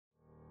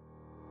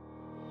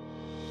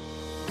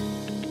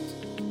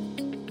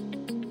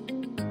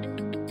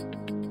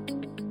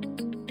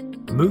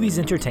Movies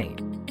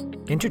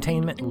entertain.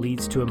 Entertainment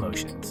leads to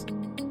emotions.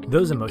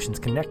 Those emotions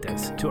connect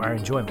us to our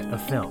enjoyment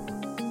of film.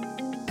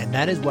 And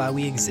that is why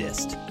we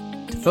exist,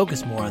 to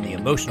focus more on the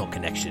emotional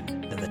connection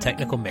than the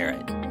technical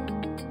merit.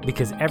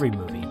 Because every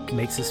movie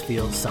makes us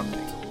feel something.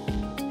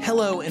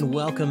 Hello and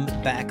welcome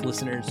back,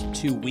 listeners,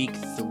 to week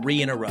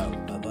 3 in a row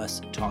of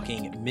us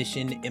talking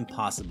Mission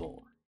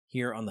Impossible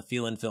here on the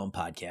Feel and Film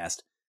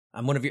podcast.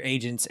 I'm one of your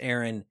agents,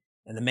 Aaron,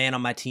 and the man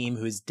on my team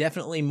who is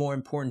definitely more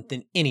important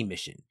than any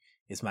mission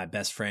is my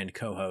best friend,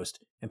 co-host,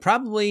 and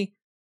probably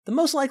the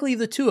most likely of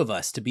the two of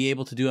us to be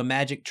able to do a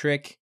magic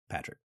trick,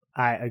 Patrick.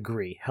 I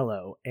agree.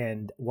 Hello.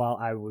 And while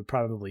I would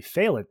probably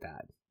fail at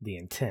that, the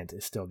intent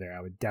is still there.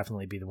 I would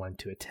definitely be the one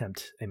to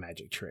attempt a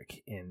magic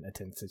trick in a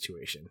tense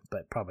situation,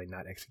 but probably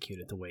not execute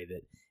it the way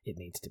that it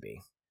needs to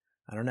be.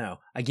 I don't know.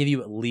 I give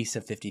you at least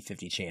a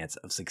 50-50 chance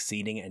of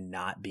succeeding and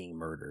not being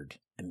murdered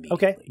immediately.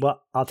 Okay,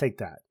 well, I'll take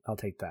that.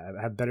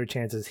 I have better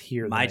chances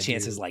here My than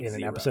chance I do is like in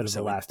 0, an episode of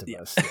so The Last of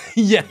Us.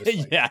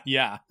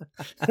 Yeah.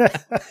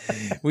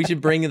 We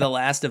should bring The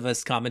Last of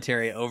Us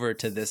commentary over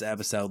to this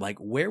episode. Like,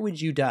 where would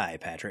you die,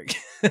 Patrick?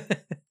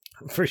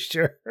 For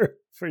sure.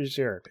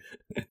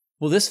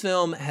 Well, this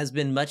film has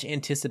been much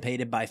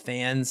anticipated by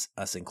fans,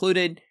 us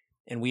included,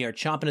 and we are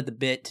chomping at the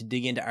bit to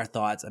dig into our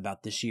thoughts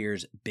about this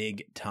year's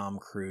big Tom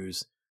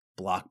Cruise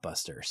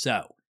blockbuster.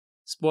 So,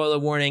 spoiler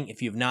warning,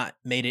 if you've not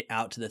made it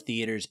out to the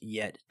theaters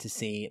yet to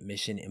see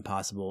Mission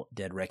Impossible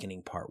Dead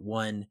Reckoning Part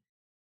 1,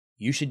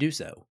 you should do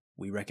so.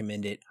 We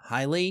recommend it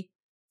highly.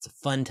 It's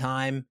a fun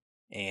time,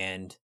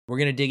 and we're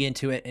going to dig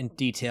into it in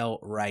detail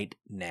right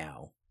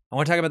now. I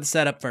want to talk about the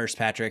setup first,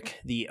 Patrick.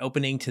 The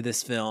opening to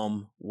this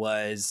film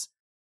was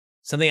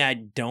something I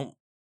don't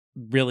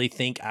really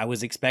think I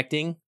was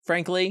expecting,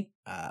 frankly.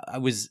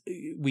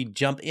 We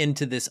jump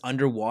into this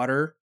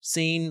underwater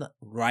scene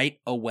right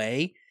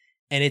away,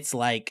 and it's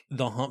like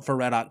the Hunt for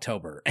Red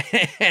October.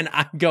 And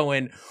I'm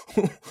going,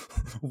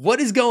 what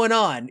is going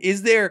on?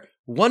 Is there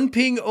one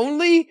ping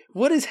only?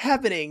 What is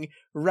happening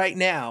right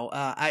now?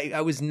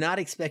 I was not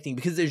expecting,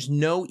 because there's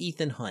no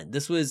Ethan Hunt.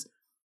 This was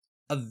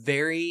a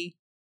very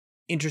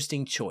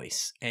interesting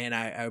choice, and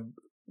I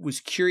was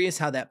curious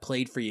how that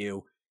played for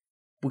you.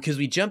 Because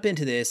we jump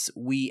into this,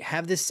 we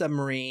have this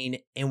submarine,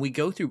 and we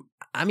go through,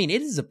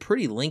 it is a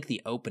pretty lengthy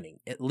opening,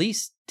 at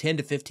least 10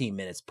 to 15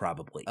 minutes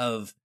probably,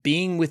 of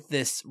being with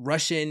this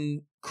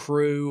Russian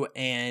crew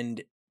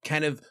and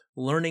kind of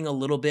learning a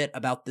little bit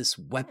about this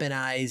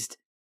weaponized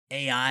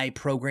AI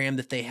program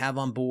that they have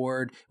on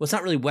board. Well, it's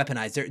not really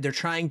weaponized. They're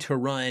trying to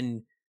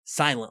run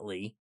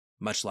silently,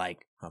 much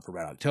like Hunt for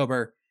Red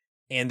October.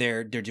 And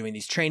they're doing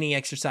these training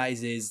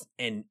exercises,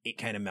 and it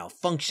kind of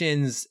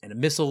malfunctions, and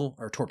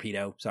a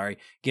torpedo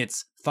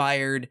gets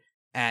fired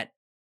at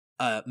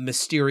a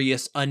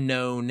mysterious,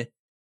 unknown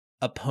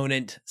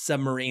opponent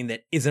submarine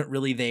that isn't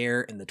really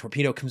there, and the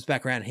torpedo comes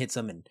back around and hits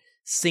them and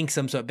sinks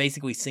them, so it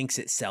basically sinks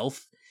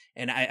itself.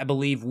 And I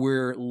believe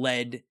we're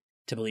led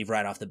to believe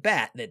right off the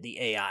bat that the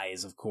AI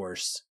is, of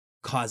course,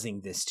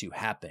 causing this to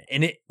happen.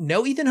 And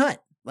no Ethan Hunt.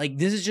 Like,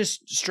 this is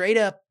just straight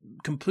up,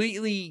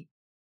 completely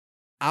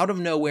out of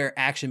nowhere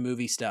action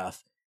movie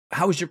stuff.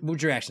 What was your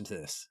reaction to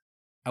this?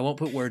 I won't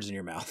put words in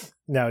your mouth.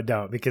 No,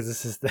 don't, because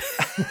this is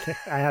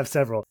I have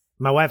several.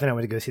 My wife and I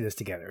went to go see this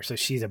together. So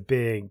she's a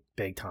big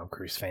Tom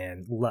Cruise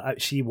fan.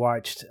 She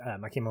watched,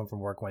 I came home from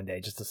work one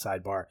day, just a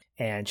sidebar,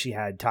 and she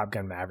had Top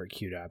Gun Maverick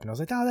queued up. And I was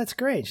like, oh, that's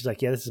great. She's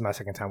like, yeah, this is my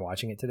second time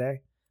watching it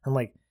today. I'm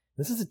like,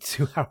 this is a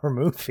 2-hour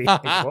movie.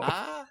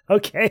 Like,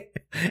 okay.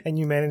 And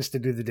you managed to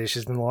do the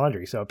dishes and the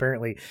laundry. So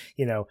apparently,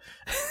 Tom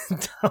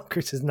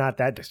Cruise is not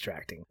that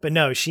distracting. But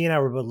no, she and I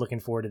were both looking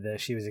forward to this.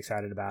 She was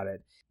excited about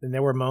it. And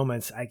there were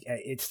moments,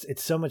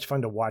 it's so much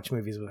fun to watch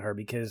movies with her,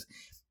 because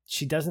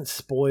she doesn't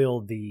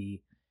spoil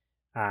the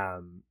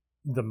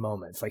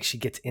moments. Like, she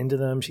gets into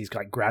them. She's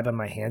like grabbing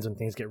my hands when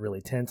things get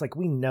really tense. Like,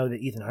 we know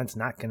that Ethan Hunt's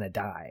not going to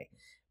die.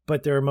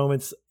 But there are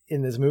moments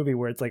in this movie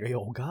where it's like,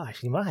 oh gosh,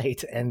 he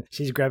might. And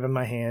she's grabbing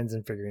my hands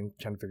and trying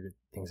to figure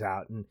things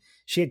out. And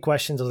she had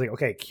questions. I was like,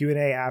 okay,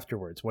 Q&A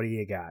afterwards. What do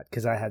you got?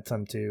 Because I had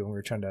some too, and we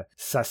were trying to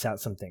suss out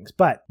some things.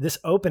 But this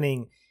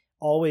opening,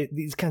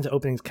 these kinds of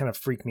openings kind of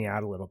freak me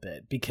out a little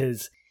bit,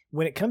 because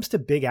when it comes to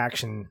big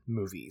action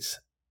movies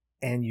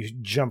and you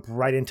jump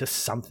right into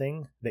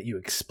something that you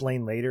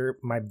explain later,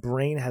 my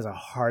brain has a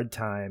hard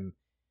time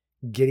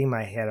getting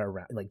my head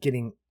around, like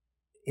getting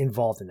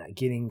involved in that,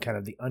 getting kind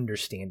of the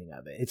understanding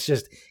of it. It's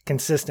just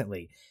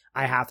consistently,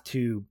 I have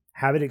to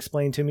have it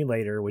explained to me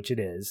later, which it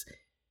is,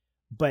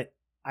 but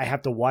I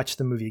have to watch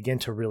the movie again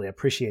to really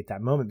appreciate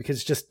that moment,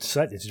 because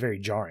it's very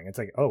jarring. It's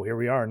like, oh, here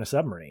we are in a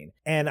submarine.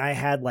 And I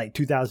had like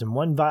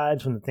 2001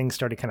 vibes when the thing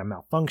started kind of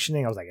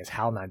malfunctioning. I was like, is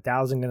HAL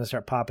 9000 going to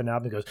start popping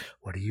up? And goes,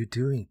 what are you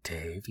doing,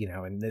 Dave?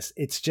 And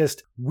it's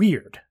just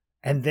weird.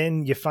 And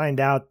then you find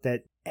out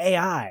that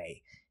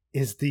AI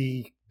is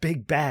the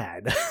big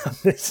bad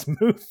of this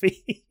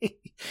movie.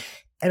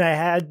 And I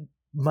had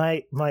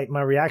my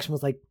reaction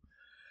was like,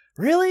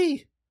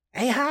 really?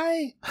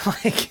 AI?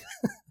 Like,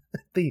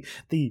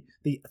 the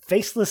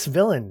faceless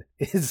villain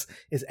is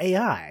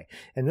AI,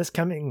 and this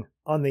coming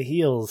on the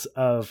heels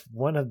of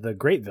one of the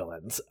great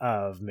villains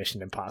of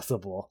Mission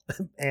Impossible.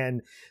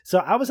 And so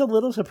I was a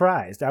little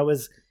surprised. I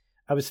was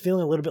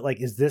feeling a little bit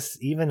like, is this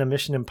even a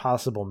Mission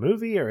Impossible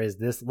movie, or is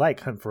this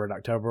like Hunt for Red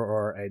October,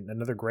 or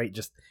another great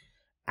just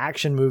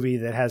action movie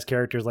that has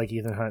characters like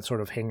Ethan Hunt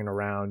sort of hanging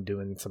around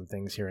doing some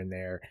things here and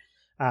there?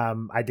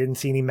 I didn't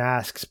see any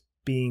masks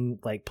being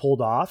like pulled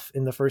off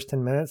in the first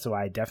 10 minutes. So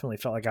I definitely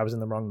felt like I was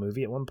in the wrong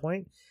movie at one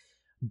point.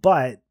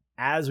 But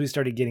as we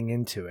started getting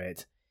into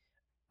it,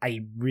 I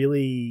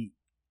really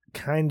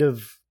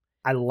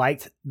I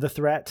liked the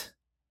threat.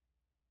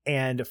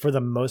 And for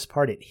the most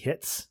part, it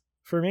hits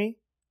for me.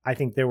 I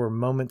think there were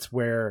moments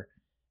where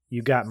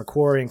you got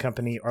McQuarrie and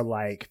company are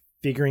like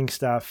figuring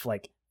stuff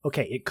like,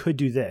 okay, it could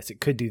do this,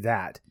 it could do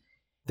that.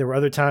 There were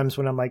other times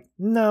when I'm like,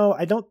 no,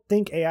 I don't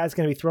think AI is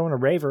going to be throwing a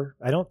raver.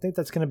 I don't think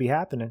that's going to be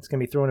happening. It's going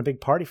to be throwing a big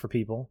party for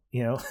people,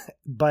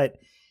 But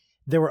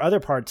there were other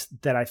parts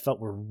that I felt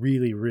were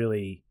really,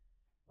 really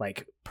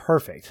like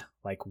perfect.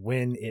 Like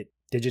when it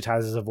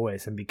digitizes a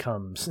voice and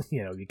becomes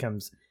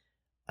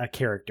a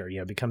character,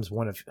 becomes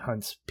one of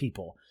Hunt's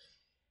people.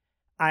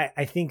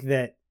 I think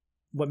that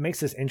what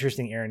makes this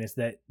interesting, Aaron, is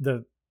that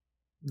the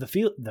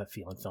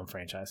Feelin' Film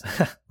franchise,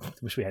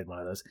 wish we had one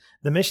of those.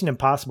 The Mission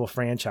Impossible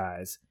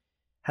franchise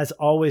has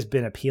always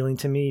been appealing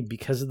to me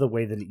because of the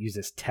way that it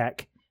uses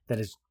tech that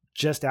is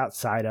just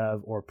outside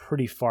of or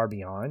pretty far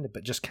beyond,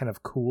 but just kind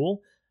of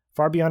cool,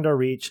 far beyond our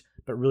reach,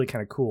 but really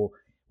kind of cool.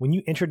 When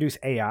you introduce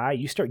AI,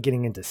 you start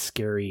getting into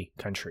scary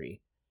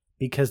country,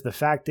 because the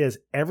fact is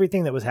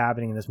everything that was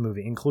happening in this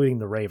movie, including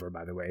the raver,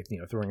 by the way,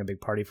 throwing a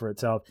big party for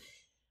itself,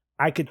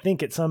 I could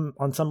think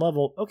on some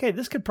level, okay,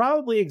 this could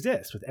probably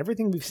exist with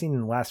everything we've seen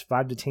in the last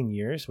 5 to 10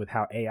 years with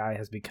how AI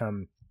has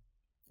become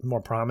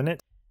more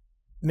prominent.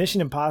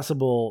 Mission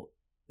Impossible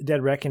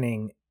Dead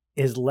Reckoning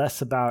is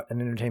less about an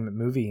entertaining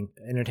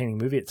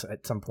movie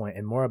at some point,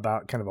 and more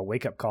about kind of a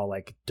wake-up call,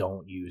 like,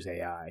 don't use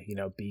AI,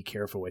 be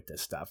careful with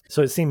this stuff.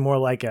 So it seemed more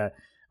like a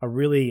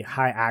really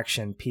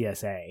high-action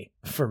PSA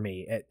for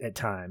me at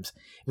times.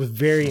 It was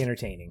very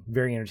entertaining,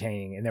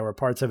 and there were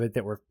parts of it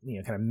that were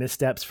kind of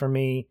missteps for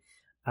me.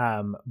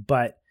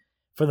 But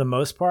for the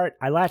most part,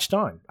 I latched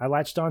on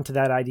to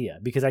that idea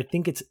because I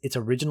think it's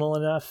original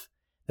enough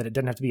that it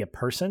doesn't have to be a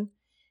person.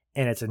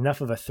 And it's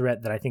enough of a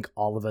threat that I think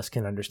all of us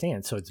can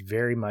understand. So it's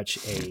very much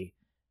a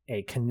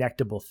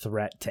connectable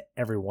threat to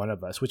every one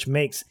of us, which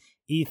makes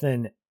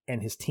Ethan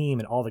and his team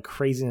and all the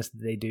craziness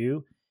that they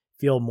do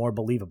feel more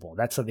believable.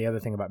 That's the other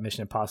thing about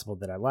Mission Impossible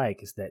that I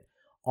like, is that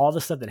all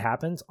the stuff that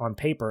happens on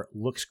paper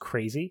looks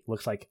crazy,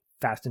 looks like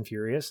Fast and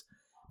Furious,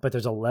 but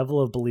there's a level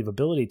of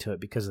believability to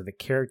it because of the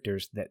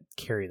characters that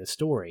carry the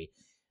story.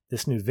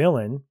 This new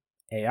villain,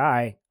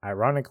 AI,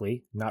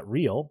 ironically, not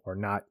real or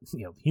not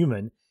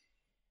human,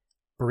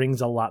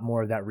 brings a lot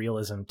more of that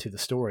realism to the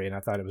story, and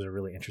I thought it was a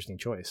really interesting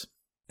choice.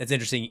 That's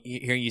interesting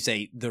hearing you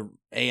say the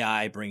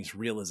AI brings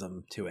realism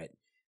to it.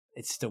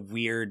 It's just a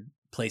weird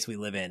place we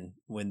live in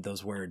when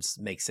those words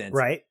make sense.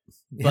 Right.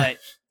 But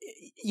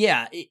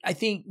yeah, I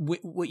think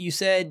what you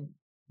said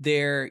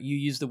there, you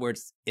used the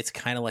words, it's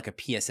kind of like a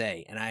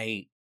PSA, and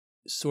I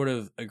sort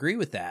of agree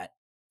with that.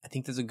 I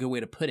think that's a good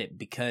way to put it,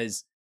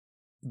 because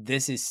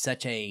this is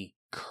such a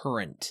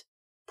current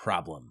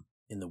problem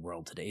in the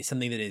world today. It's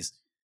something that is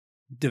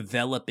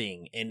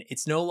developing, and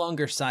it's no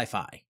longer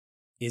sci-fi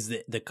is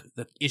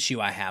the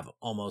issue I have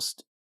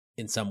almost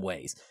in some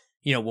ways.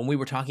 When we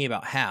were talking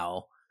about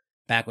HAL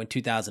back when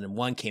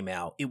 2001 came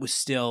out, it was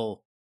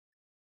still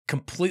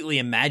completely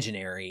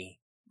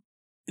imaginary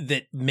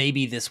that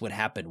maybe this would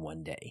happen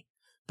one day.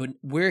 But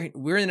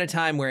we're in a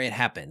time where it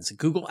happens.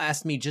 Google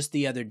asked me just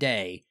the other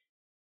day,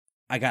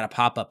 I got a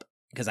pop-up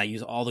because I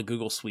use all the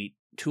Google Suite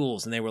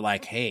tools, and they were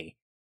like, hey,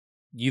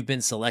 you've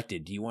been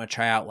selected. Do you want to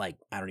try out, like,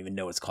 I don't even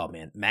know what it's called,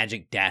 man,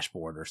 Magic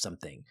Dashboard or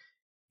something?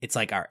 It's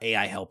like our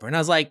AI helper. And I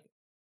was like,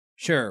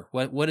 sure,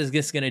 what is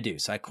this going to do?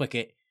 So I click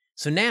it.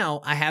 So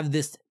now I have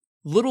this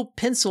little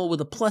pencil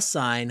with a plus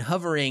sign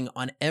hovering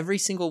on every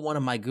single one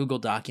of my Google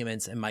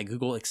documents and my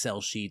Google Excel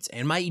sheets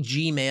and my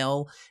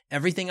Gmail,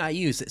 everything I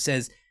use that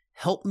says,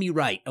 help me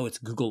write. Oh, it's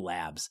Google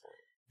Labs.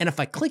 And if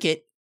I click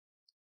it,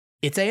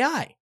 it's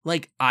AI.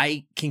 Like,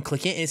 I can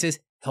click it and it says,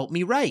 help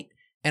me write.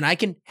 And I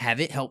can have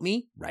it help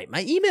me write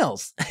my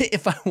emails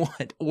if I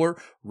want, or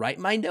write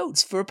my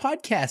notes for a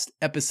podcast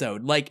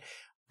episode. Like,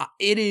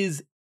 it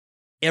is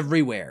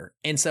everywhere.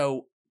 And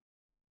so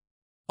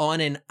on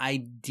an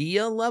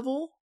idea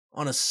level,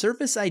 on a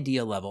surface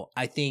idea level,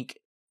 I think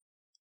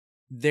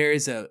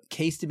there's a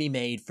case to be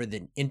made for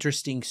the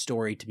interesting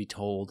story to be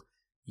told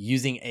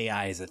using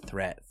AI as a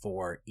threat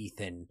for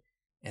Ethan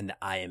and the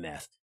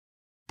IMF.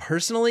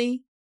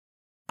 Personally,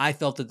 I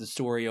felt that the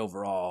story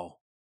overall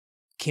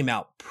came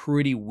out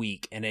pretty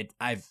weak, and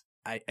I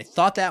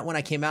thought that when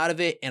I came out of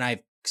it, and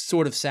I've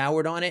sort of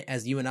soured on it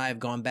as you and I have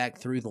gone back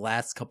through the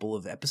last couple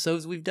of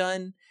episodes we've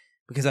done,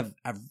 because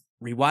I've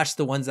rewatched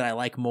the ones that I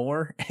like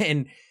more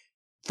and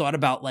thought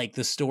about like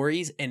the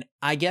stories, and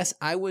I guess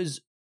I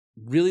was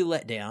really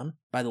let down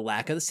by the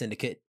lack of the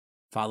syndicate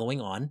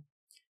following on.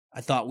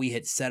 I thought we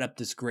had set up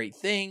this great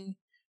thing,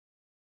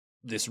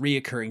 this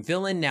reoccurring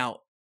villain.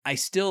 Now, I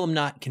still am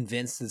not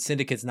convinced the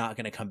Syndicate's not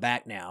going to come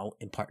back now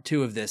in part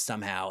 2 of this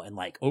somehow and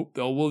like, oh,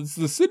 well, it's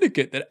the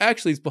Syndicate that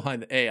actually is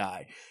behind the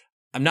AI.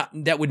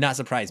 That would not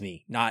surprise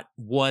me, not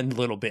one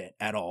little bit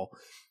at all.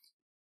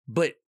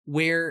 But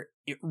where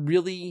it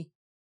really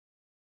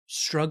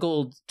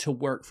struggled to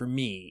work for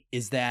me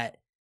is that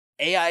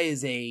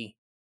AI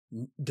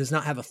does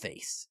not have a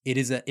face. It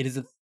is an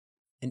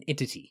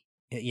entity,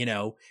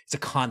 it's a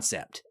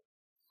concept.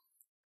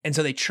 And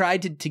so they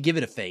tried to give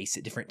it a face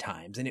at different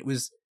times, and it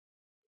was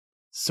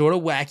sort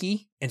of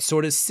wacky and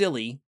sort of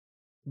silly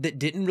that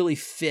didn't really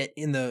fit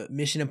in the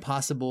Mission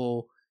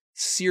Impossible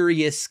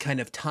serious kind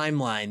of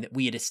timeline that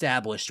we had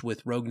established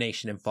with Rogue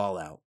Nation and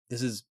Fallout.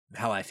 This is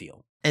how I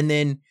feel. And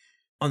then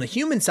on the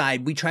human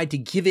side, we tried to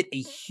give it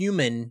a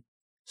human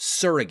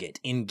surrogate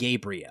in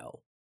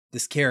Gabriel,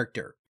 this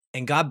character.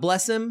 And God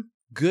bless him,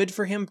 good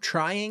for him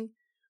trying,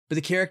 but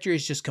the character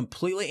is just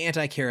completely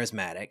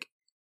anti-charismatic,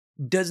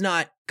 does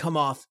not come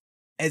off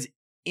as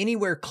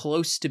anywhere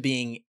close to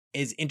being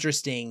as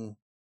interesting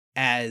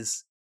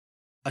as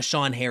a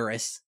Sean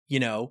Harris,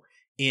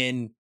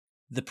 in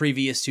the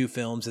previous 2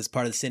 films as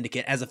part of the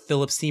Syndicate, as a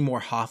Philip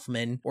Seymour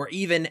Hoffman, or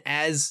even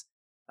as,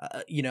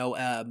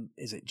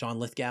 is it John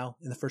Lithgow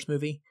in the first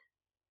movie?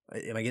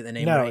 Am I getting the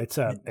name right?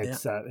 No,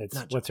 it's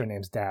what's her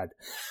name's dad.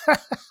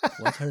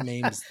 What's her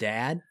name's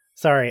dad?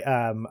 Sorry.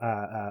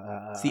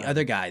 It's the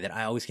other guy that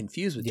I always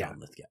confuse with John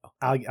Lithgow.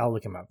 I'll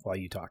look him up while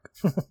you talk.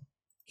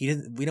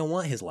 We don't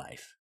want his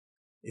life.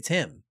 It's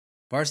him.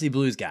 Varsity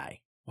Blues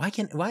guy. Why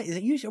is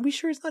it you? Are we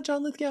sure it's not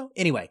John Lithgow?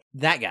 Anyway,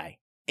 that guy.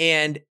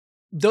 And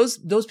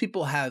those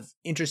people have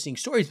interesting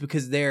stories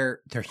because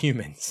they're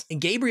humans. And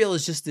Gabriel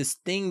is just this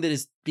thing that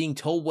is being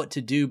told what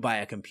to do by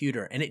a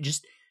computer. And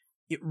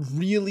it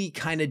really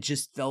kind of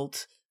just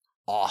felt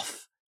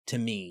off to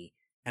me.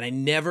 And I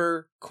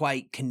never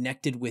quite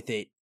connected with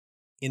it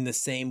in the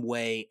same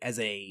way as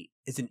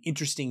an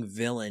interesting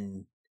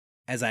villain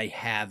as I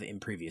have in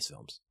previous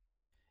films.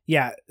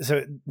 Yeah,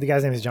 so the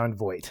guy's name is John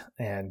Voight,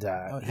 and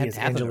he is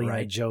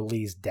Angelina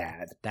Jolie's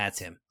dad. That's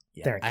him.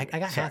 Yeah, I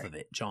got half of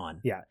it,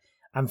 John. Yeah,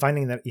 I'm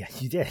finding that. Yeah,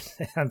 you did.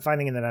 I'm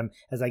finding that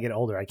as I get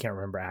older, I can't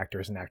remember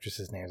actors and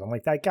actresses' names. I'm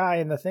like that guy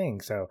in the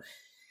thing. So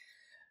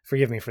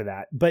forgive me for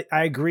that. But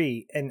I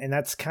agree, and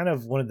that's kind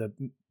of one of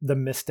the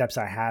missteps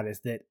I had is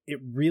that it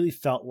really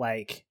felt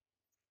like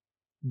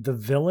the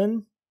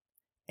villain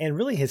and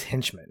really his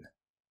henchman.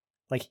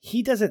 Like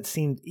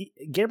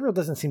Gabriel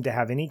doesn't seem to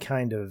have any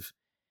kind of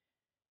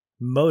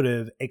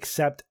motive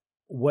except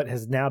what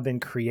has now been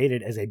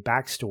created as a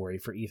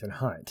backstory for Ethan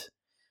Hunt.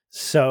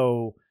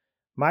 So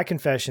my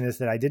confession is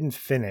that I didn't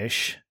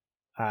finish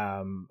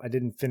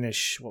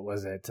what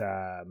was it,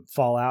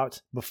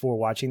 Fallout before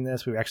watching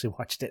this. We actually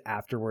watched it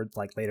afterwards,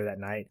 like later that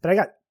night, but I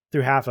got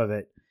through half of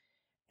it.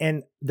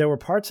 And there were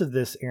parts of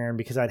this, Aaron,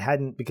 because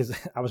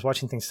I was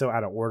watching things so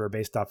out of order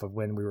based off of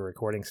when we were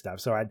recording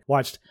stuff. So I'd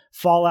watched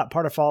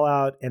part of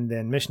Fallout, and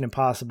then Mission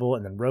Impossible,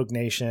 and then Rogue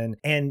Nation,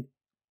 and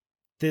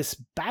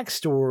this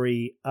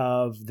backstory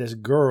of this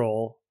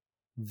girl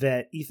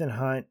that Ethan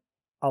Hunt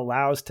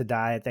allows to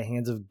die at the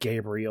hands of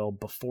Gabriel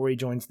before he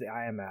joins the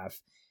IMF.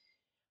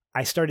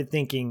 I started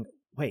thinking,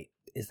 wait,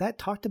 is that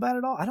talked about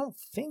at all? I don't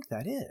think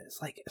that is.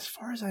 Like, as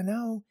far as I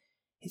know,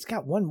 he's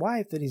got one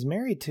wife that he's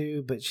married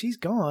to, but she's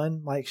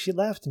gone. Like, she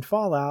left in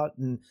Fallout,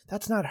 and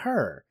that's not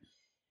her.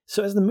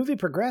 So as the movie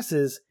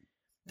progresses,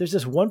 there's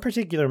this one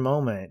particular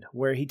moment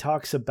where he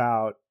talks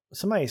about,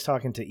 somebody's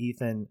talking to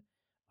Ethan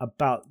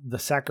about the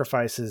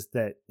sacrifices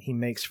that he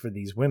makes for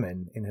these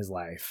women in his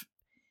life.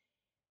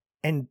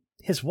 And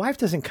his wife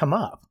doesn't come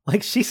up.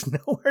 Like, she's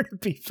nowhere to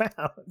be found.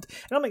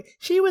 And I'm like,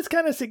 she was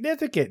kind of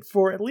significant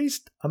for at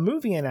least a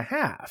movie and a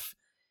half.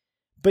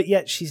 But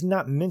yet she's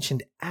not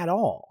mentioned at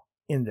all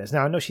in this.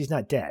 Now, I know she's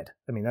not dead.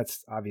 I mean,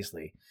 that's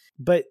obviously.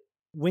 But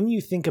when you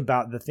think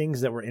about the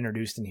things that were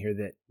introduced in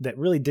here that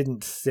really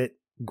didn't sit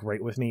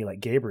great with me,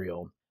 like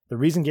Gabriel, the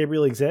reason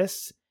Gabriel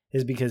exists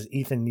is because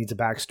Ethan needs a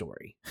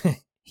backstory.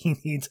 He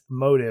needs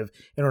motive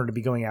in order to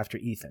be going after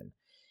Ethan.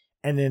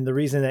 And then the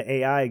reason that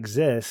AI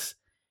exists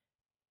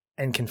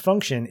and can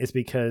function is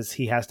because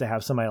he has to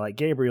have somebody like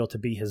Gabriel to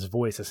be his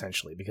voice,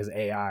 essentially, because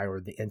AI or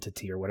the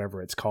entity or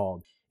whatever it's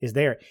called is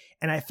there.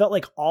 And I felt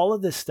like all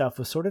of this stuff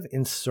was sort of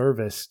in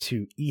service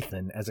to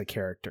Ethan as a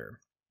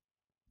character.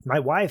 My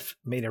wife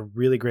made a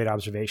really great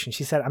observation.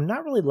 She said, I'm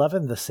not really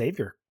loving the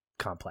savior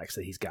complex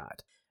that he's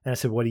got. And I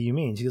said, what do you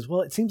mean? She goes,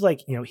 well, it seems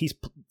like,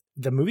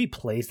 the movie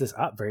plays this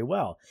up very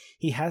well.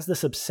 He has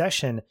this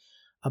obsession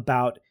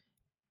about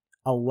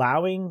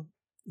allowing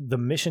the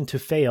mission to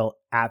fail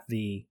at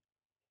the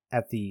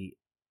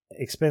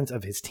expense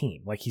of his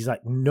team. Like, he's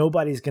like,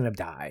 nobody's going to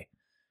die.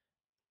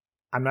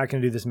 I'm not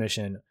going to do this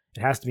mission.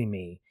 It has to be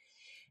me.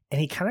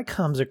 And he kind of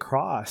comes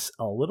across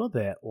a little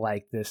bit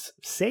like this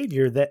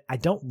savior that I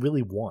don't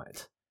really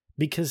want,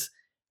 because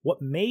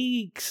what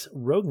makes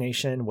Rogue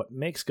Nation, what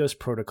makes Ghost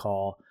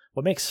Protocol,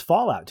 what makes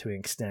Fallout to an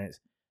extent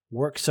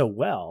work so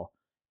well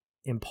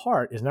in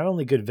part is not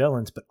only good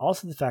villains, but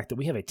also the fact that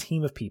we have a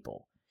team of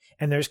people.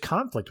 And there's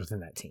conflict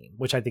within that team,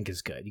 which I think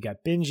is good. You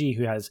got Benji,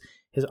 who has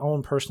his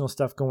own personal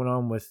stuff going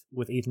on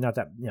with Ethan. Not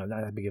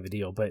that big of a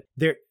deal, but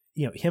they're,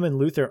 him and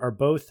Luther are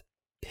both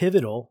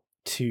pivotal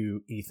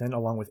to Ethan,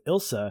 along with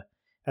Ilsa,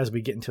 as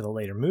we get into the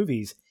later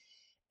movies.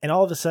 And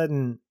all of a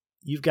sudden,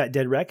 you've got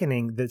Dead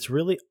Reckoning that's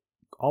really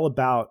all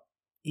about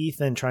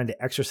Ethan trying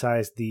to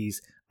exercise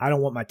these, I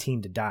don't want my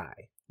team to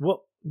die.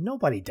 Well,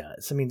 nobody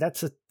does. I mean,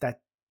 that's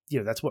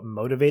what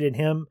motivated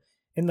him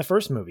in the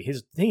first movie.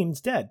 His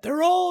team's dead.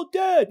 They're all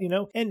dead,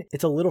 And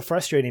it's a little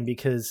frustrating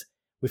because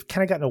we've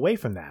kind of gotten away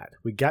from that.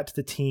 We got to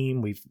the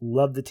team. We've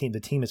loved the team. The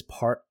team is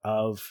part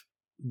of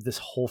this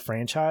whole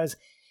franchise.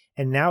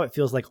 And now it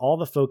feels like all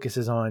the focus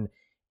is on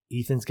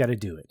Ethan's got to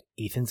do it.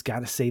 Ethan's got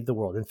to save the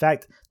world. In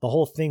fact, the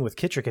whole thing with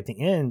Kittrick at the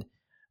end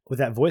with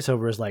that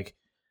voiceover is like,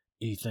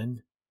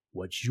 Ethan,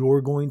 what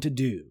you're going to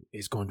do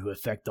is going to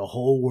affect the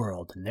whole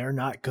world, and they're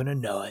not going to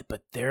know it,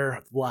 but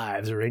their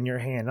lives are in your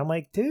hand. I'm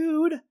like,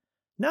 dude,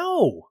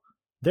 no.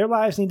 Their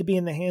lives need to be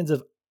in the hands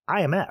of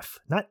IMF,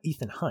 not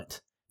Ethan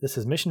Hunt. This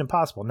is Mission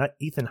Impossible, not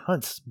Ethan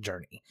Hunt's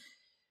journey.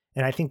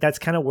 And I think that's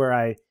kind of where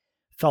I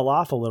fell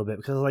off a little bit,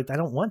 because I was like, I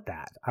don't want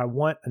that. I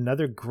want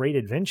another great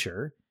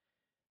adventure,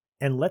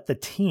 and let the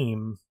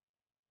team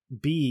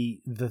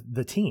be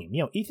the team.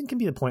 Ethan can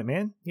be the point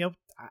man.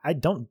 I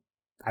don't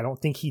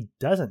think he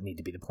doesn't need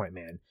to be the point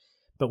man.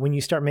 But when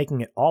you start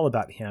making it all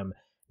about him,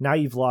 now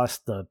you've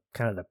lost the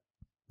kind of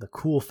the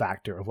cool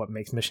factor of what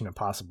makes Mission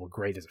Impossible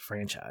great as a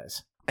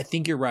franchise. I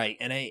think you're right.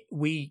 And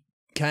we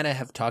kind of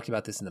have talked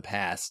about this in the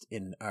past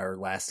in our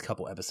last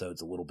couple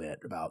episodes a little bit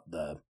about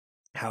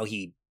how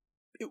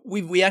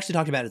we actually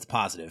talked about it as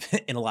positive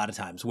in a lot of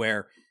times,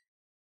 where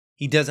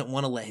he doesn't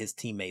want to let his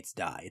teammates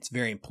die. It's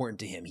very important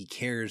to him. He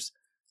cares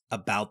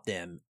about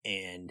them.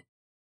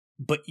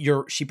 But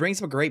she brings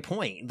up a great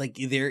point. Like,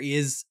 there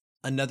is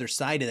another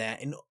side to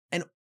that.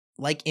 And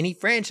like any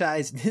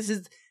franchise, this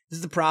is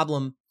the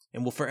problem,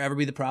 and will forever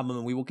be the problem.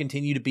 And we will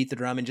continue to beat the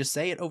drum and just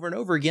say it over and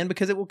over again,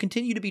 because it will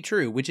continue to be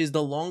true, which is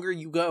the longer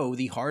you go,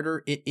 the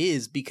harder it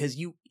is, because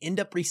you end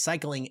up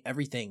recycling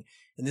everything.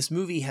 And this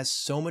movie has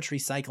so much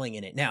recycling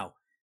in it. Now,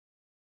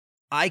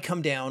 I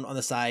come down on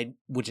the side,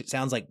 which it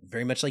sounds like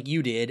very much like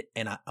you did,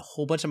 and a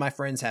whole bunch of my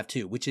friends have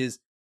too, which is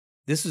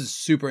this is a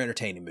super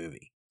entertaining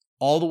movie.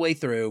 All the way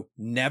through,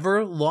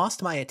 never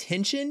lost my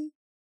attention.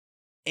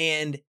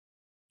 And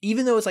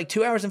even though it's like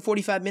 2 hours and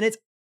 45 minutes,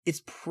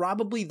 it's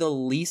probably the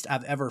least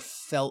I've ever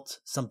felt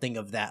something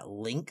of that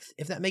length,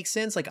 if that makes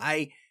sense. Like,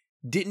 I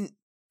didn't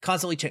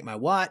constantly check my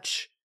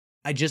watch.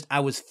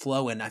 I was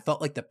flowing. I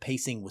felt like the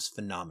pacing was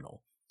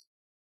phenomenal.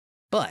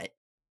 But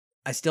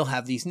I still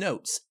have these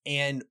notes.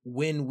 And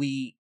when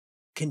we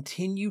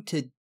continue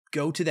to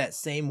go to that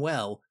same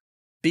well,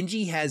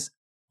 Benji has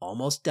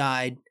almost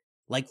died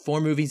like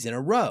 4 movies in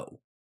a row.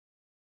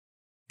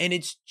 And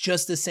it's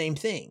just the same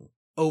thing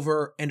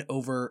over and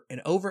over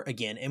and over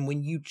again. And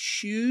when you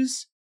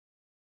choose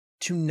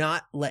to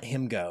not let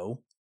him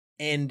go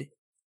and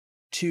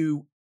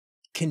to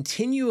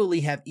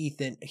continually have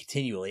Ethan,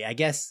 I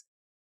guess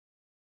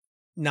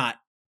not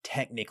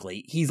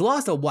technically, he's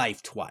lost a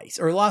wife twice,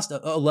 or lost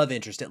a love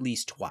interest at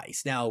least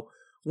twice. Now,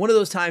 one of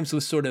those times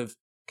was sort of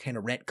kind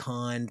of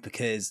retconned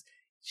because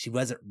she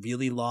wasn't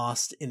really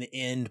lost in the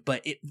end,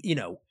 but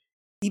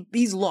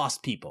he's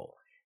lost people.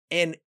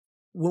 And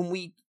when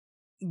we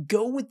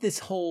go with this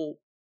whole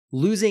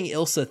losing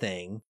Ilsa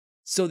thing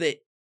so that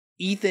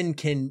Ethan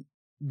can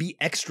be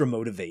extra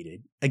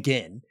motivated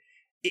again,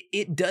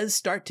 it does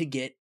start to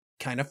get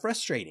kind of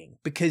frustrating,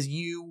 because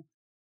you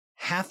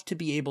have to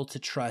be able to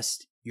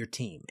trust your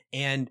team.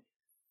 And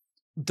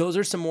those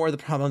are some more of the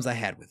problems I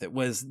had with it,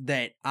 was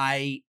that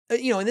and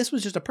this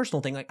was just a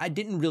personal thing. Like, I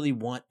didn't really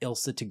want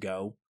Ilsa to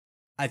go.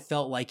 I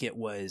felt like it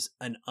was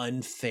an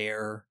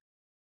unfair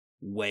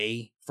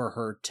way for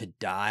her to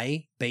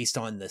die based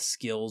on the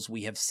skills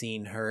we have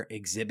seen her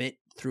exhibit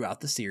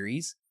throughout the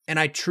series. And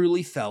I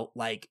truly felt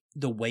like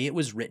the way it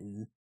was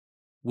written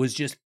was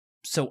just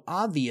so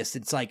obvious.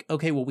 It's like,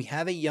 okay, well, we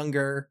have a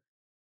younger,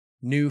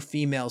 new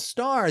female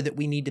star that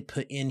we need to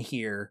put in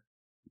here,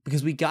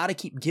 because we got to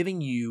keep giving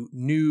you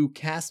new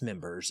cast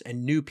members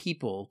and new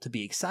people to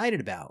be excited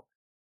about.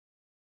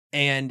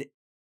 And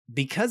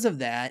because of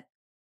that,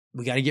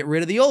 we got to get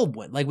rid of the old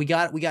one. Like, we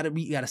got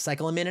to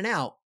cycle them in and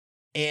out.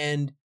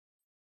 And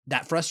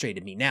that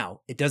frustrated me.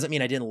 Now, it doesn't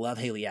mean I didn't love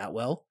Haley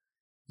Atwell.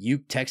 You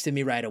texted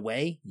me right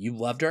away. You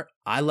loved her.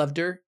 I loved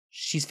her.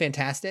 She's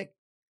fantastic.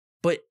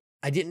 But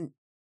I didn't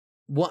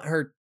want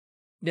her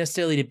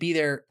necessarily to be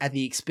there at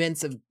the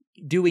expense of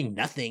doing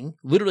nothing.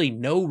 Literally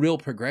no real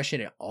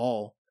progression at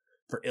all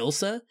for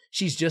Ilsa.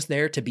 She's just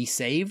there to be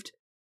saved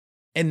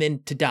and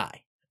then to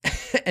die.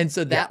 And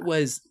so that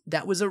was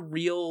a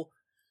real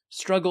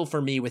struggle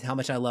for me with how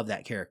much I love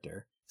that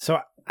character. So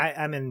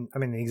I'm in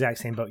the exact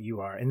same boat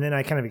you are. And then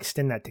I kind of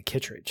extend that to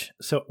Kittredge.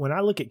 So when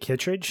I look at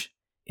Kittredge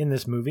in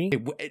this movie,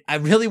 I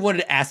really wanted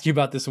to ask you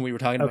about this when we were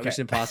talking about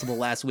Mission Impossible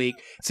last week.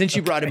 Since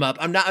you brought him up,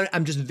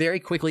 I'm just very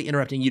quickly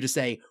interrupting you to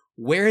say,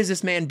 where has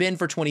this man been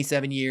for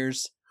 27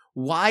 years?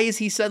 why is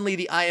he suddenly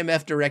the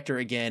IMF director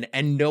again?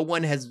 And no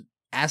one has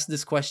asked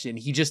this question.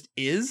 He just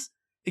is.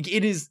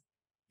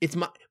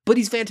 But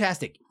he's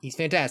fantastic. He's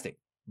fantastic,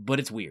 but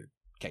it's weird.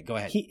 Okay, go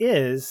ahead. He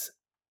is,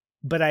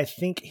 but I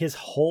think his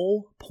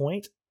whole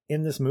point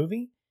in this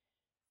movie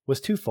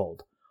was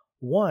twofold.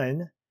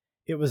 One,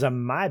 it was a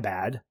my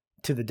bad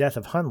to the death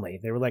of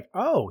Hunley. They were like,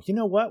 oh, you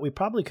know what? We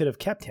probably could have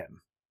kept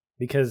him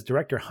because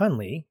director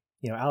Hunley,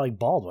 Alec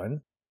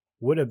Baldwin,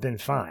 would have been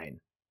fine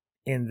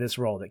in this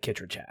role that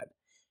Kittredge had.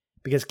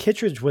 Because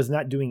Kittredge was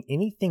not doing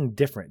anything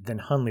different than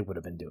Hunley would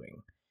have been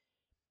doing.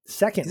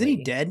 Secondly, isn't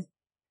he dead?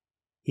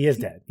 He is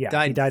dead. Yeah,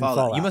 he died in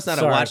Fallout. You must not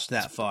have watched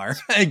that far.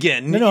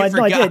 Again, no, I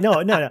did.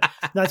 No.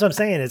 That's what I'm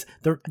saying is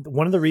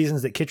one of the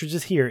reasons that Kittredge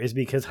is here is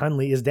because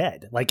Hunley is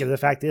dead. Like the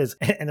fact is,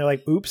 and they're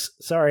like, "Oops,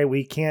 sorry,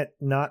 we can't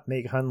not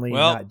make Hunley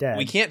not dead."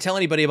 We can't tell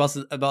anybody about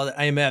the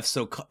IMF.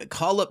 So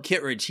call up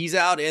Kittredge. He's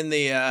out in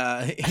the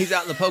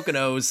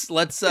Poconos.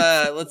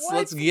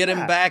 Let's get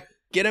him back.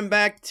 Get him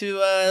back to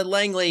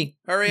Langley.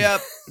 Hurry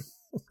up.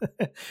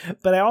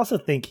 But I also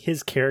think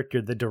his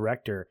character, the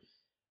director,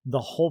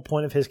 the whole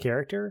point of his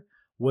character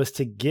was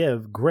to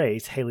give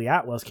Grace, Haley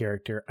Atwell's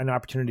character, an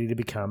opportunity to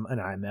become an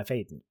IMF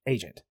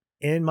agent.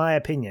 In my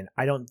opinion,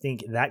 I don't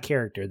think that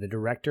character, the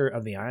director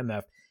of the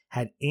IMF,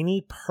 had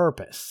any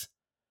purpose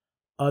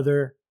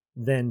other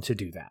than to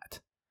do that.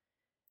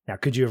 Now,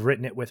 could you have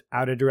written it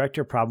without a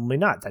director? Probably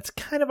not. That's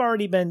kind of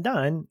already been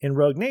done in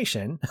Rogue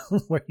Nation,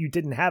 where you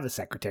didn't have a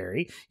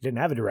secretary, you didn't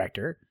have a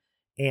director,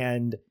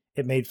 and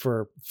it made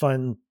for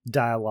fun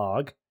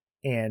dialogue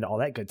and all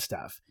that good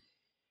stuff.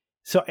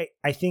 So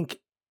I think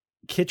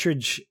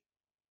Kittredge,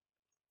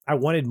 I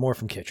wanted more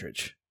from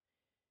Kittredge,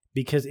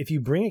 because if you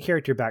bring a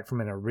character back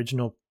from an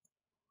original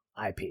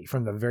IP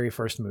from the very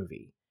first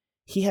movie,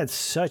 he had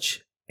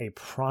such a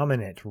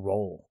prominent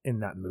role in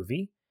that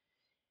movie,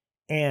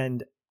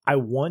 and I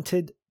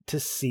wanted to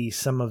see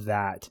some of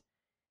that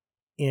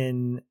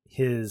in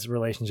his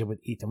relationship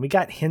with Ethan. We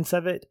got hints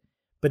of it,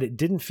 but it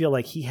didn't feel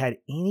like he had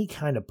any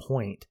kind of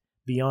point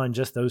beyond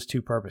just those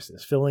two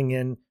purposes, filling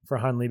in for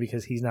Hunley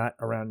because he's not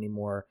around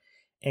anymore,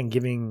 and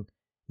giving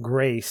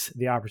Grace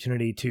the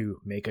opportunity to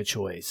make a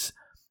choice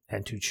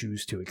and to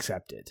choose to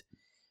accept it.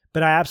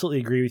 But I absolutely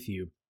agree with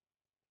you.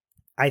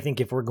 I think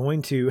if we're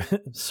going to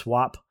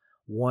swap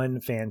one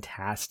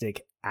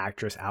fantastic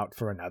actress out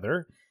for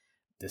another,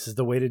 this is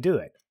the way to do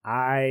it.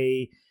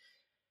 I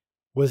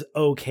was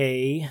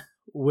okay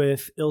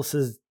with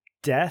Ilsa's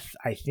death.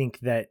 I think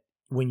that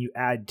when you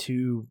add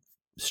two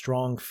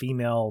strong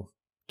female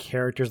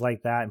characters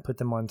like that and put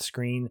them on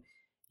screen,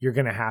 you're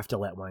going to have to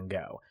let one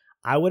go.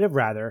 I would have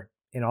rather,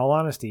 in all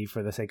honesty,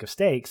 for the sake of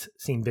stakes,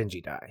 seen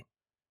Benji die.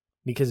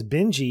 Because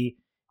Benji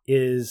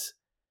is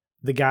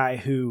the guy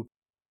who,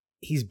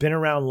 he's been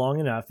around long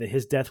enough that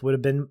his death would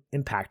have been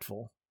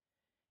impactful.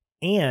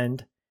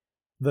 And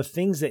the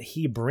things that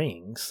he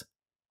brings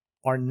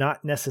are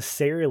not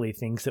necessarily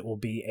things that will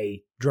be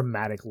a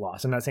dramatic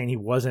loss. I'm not saying he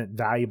wasn't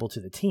valuable to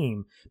the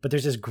team, but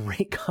there's this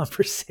great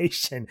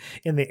conversation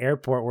in the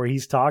airport where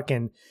he's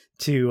talking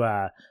to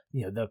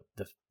the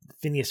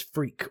Phineas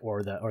Freak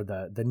or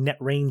the Net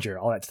Ranger,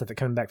 all that stuff that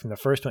coming back from the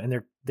first one,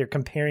 and they're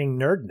comparing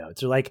nerd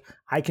notes. They're like,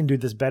 I can do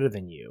this better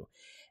than you.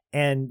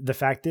 And the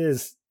fact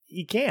is,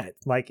 he can't.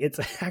 Like, it's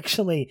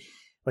actually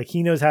like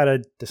he knows how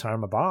to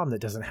disarm a bomb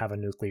that doesn't have a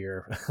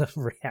nuclear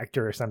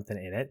reactor or something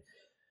in it.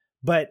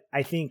 But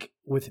I think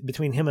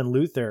between him and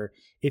Luther,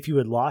 if you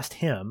had lost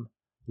him,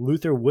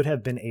 Luther would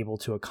have been able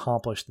to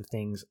accomplish the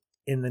things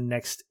in the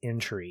next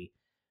entry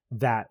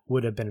that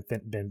would have been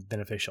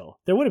beneficial.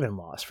 There would have been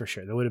loss for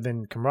sure. There would have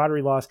been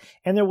camaraderie loss,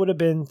 and there would have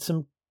been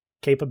some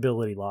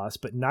capability loss,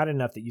 but not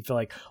enough that you feel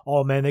like,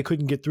 oh man, they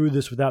couldn't get through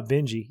this without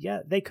Benji. Yeah,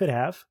 they could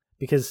have,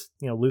 because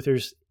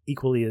Luther's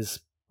equally as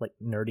like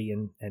nerdy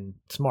and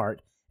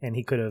smart, and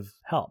he could have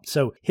helped.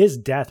 So his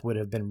death would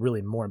have been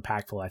really more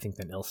impactful, I think,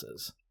 than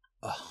Ilsa's.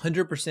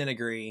 100%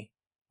 agree.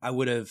 I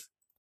would have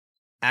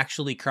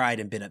actually cried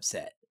and been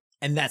upset.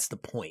 And that's the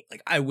point.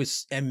 Like, I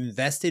was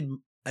invested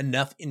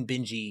enough in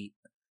Benji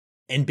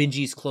and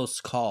Benji's close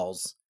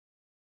calls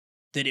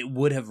that it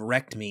would have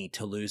wrecked me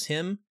to lose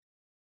him.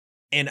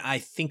 And I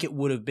think it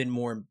would have been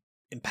more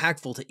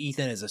impactful to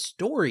Ethan as a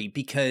story,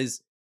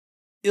 because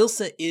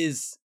Ilsa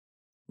is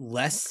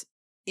less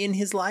in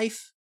his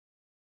life.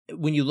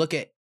 When you look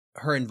at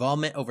her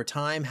involvement over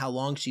time, how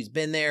long she's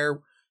been there,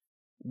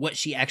 what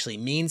she actually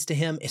means to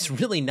him, is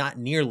really not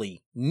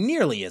nearly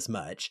as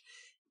much.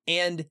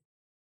 And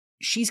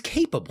she's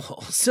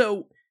capable.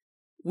 So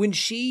when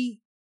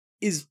she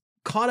is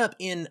caught up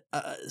in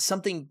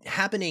something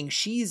happening,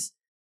 she's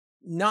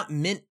not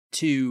meant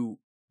to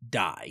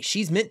die.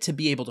 She's meant to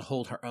be able to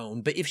hold her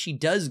own. But if she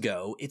does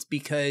go, it's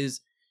because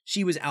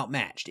she was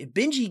outmatched. If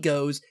Benji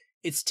goes,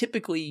 it's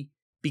typically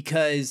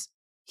because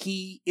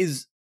he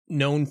is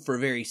known for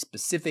very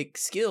specific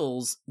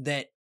skills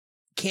that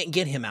can't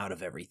get him out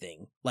of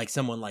everything, like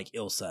someone like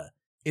Ilsa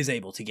is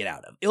able to get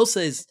out of.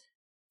 Ilsa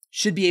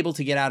should be able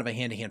to get out of a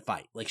hand-to-hand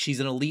fight. Like, she's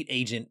an elite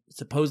agent,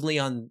 supposedly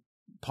on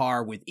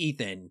par with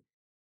Ethan.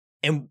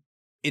 And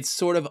it's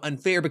sort of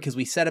unfair because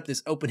we set up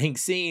this opening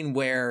scene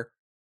where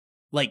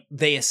like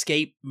they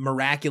escape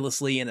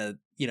miraculously in a,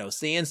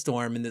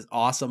 sandstorm in this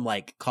awesome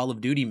like Call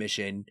of Duty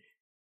mission,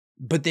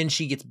 but then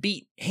she gets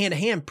beat hand to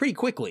hand pretty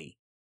quickly.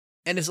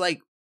 And it's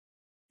like,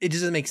 it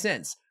just doesn't make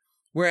sense.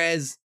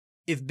 Whereas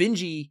if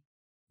Benji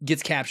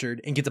gets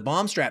captured and gets a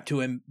bomb strapped to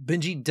him,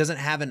 Benji doesn't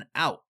have an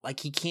out. Like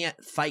he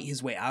can't fight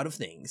his way out of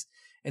things.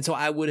 And so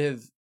I would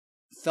have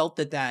felt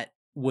that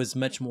was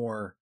much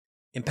more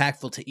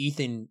impactful to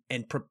Ethan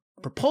and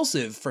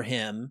propulsive for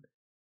him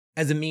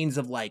as a means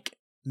of like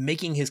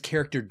making his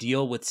character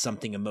deal with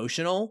something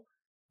emotional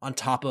on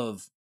top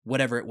of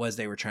whatever it was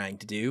they were trying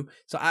to do.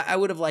 So I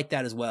would have liked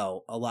that as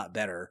well a lot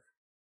better.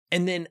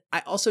 And then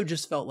I also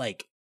just felt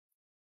like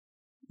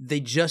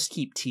they just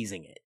keep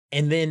teasing it.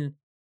 And then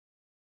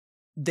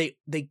they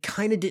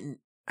kind of didn't.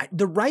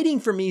 The writing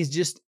for me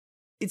is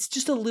it's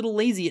just a little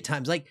lazy at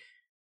times. Like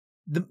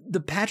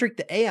the Patrick,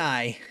 the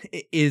AI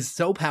is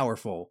so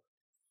powerful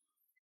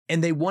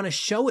and they want to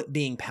show it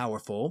being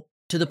powerful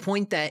to the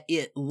point that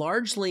it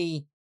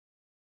largely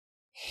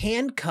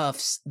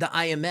handcuffs the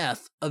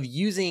IMF of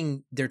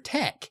using their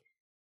tech,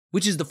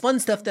 which is the fun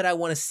stuff that I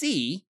want to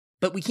see,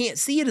 but we can't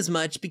see it as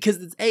much because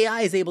the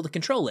AI is able to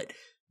control it.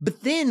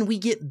 But then we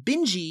get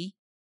Benji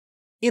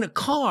in a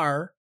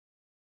car,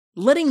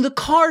 letting the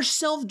car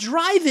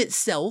self-drive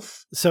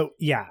itself. So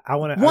yeah, I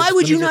want to. Why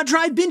would you not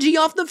drive Benji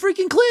off the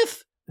freaking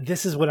cliff?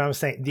 This is what I'm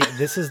saying.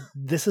 This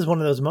is one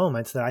of those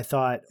moments that I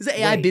thought, is the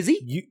AI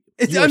busy?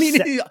 I'm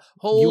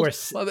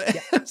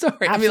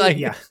sorry. I mean, like,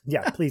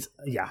 yeah, please,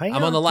 yeah.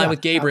 I'm on the line with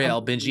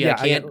Gabriel, Benji. I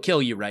can't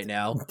kill you right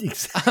now.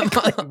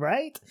 Exactly,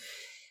 right?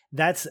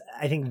 I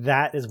think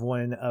that is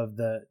one of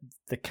the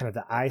kind of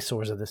the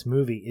eyesores of this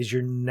movie is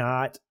you're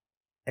not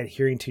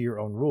adhering to your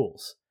own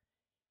rules.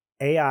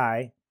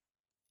 AI,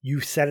 you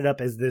set it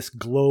up as this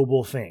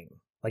global thing.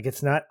 Like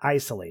it's not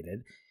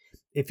isolated.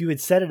 If you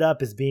had set it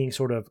up as being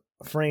sort of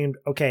framed,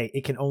 okay,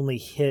 it can only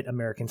hit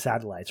American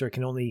satellites or it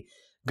can only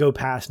go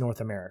past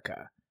North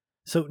America.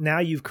 So now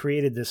you've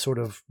created this sort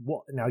of,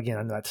 well, now again,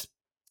 I know that's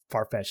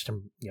far-fetched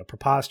and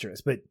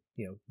preposterous, but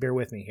bear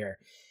with me here.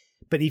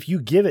 But if you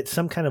give it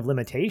some kind of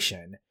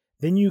limitation,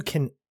 then you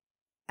can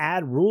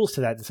add rules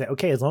to that to say,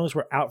 okay, as long as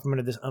we're out from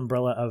under this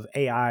umbrella of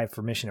AI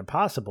for Mission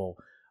Impossible,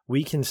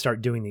 we can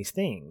start doing these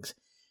things.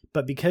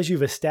 But because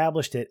you've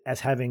established it as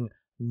having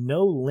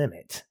no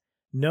limit,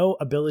 no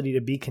ability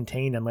to be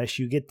contained unless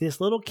you get this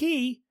little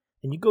key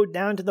and you go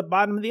down to the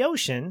bottom of the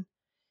ocean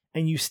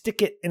and you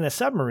stick it in a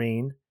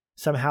submarine,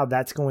 somehow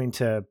that's going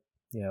to,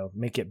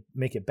 make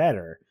it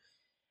better.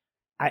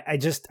 I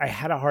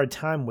had a hard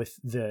time with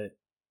the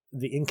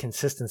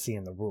inconsistency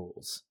in the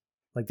rules.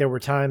 Like there were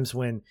times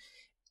when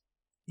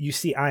you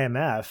see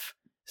IMF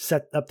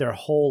set up their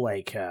whole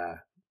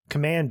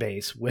command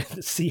base with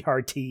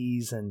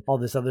CRTs and all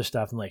this other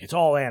stuff, and like it's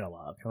all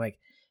analog. I'm like,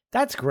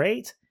 that's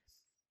great,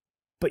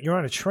 but you're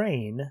on a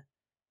train,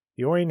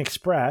 the Orient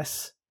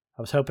Express.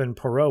 I was hoping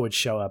Poirot would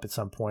show up at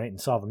some point and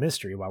solve a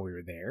mystery while we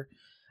were there.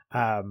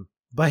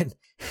 But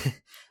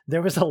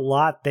there was a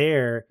lot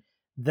there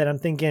that I'm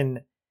thinking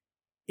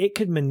it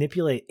could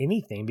manipulate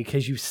anything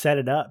because you set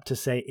it up to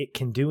say it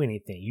can do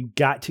anything. You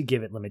got to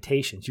give it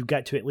limitations. You've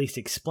got to at least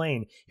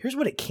explain, here's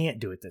what it can't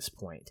do at this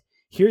point.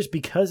 Here's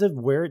because of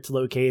where it's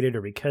located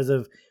or because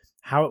of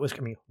how it was.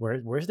 I mean,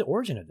 where's the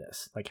origin of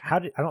this? Like, I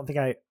don't think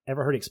I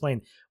ever heard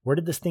explained, where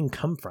did this thing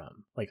come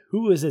from? Like,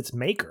 who is its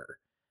maker?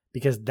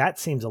 Because that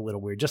seems a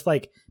little weird. Just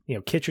like,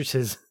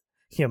 Kittrich's,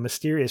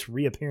 mysterious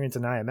reappearance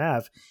in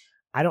IMF.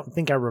 I don't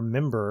think I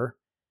remember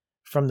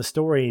from the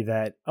story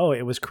that,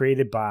 it was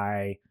created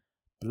by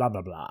blah,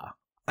 blah, blah.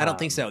 I don't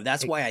think so.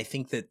 That's why I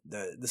think that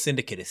the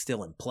syndicate is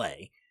still in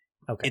play.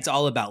 Okay. It's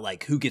all about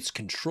like who gets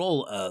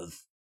control of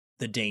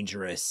the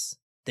dangerous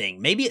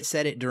thing. Maybe it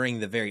said it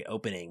during the very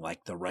opening,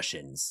 like the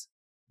Russians,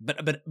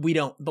 but we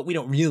don't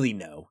really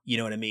know. You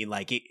know what I mean?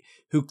 Like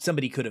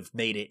somebody could have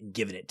made it and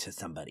given it to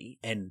somebody.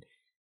 And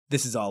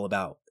this is all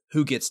about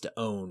who gets to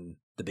own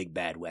the big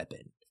bad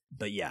weapon.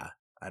 But yeah,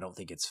 I don't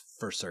think it's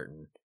for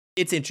certain.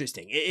 It's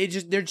interesting.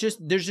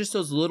 There's just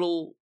those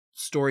little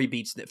story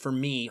beats that for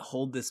me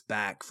hold this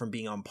back from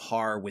being on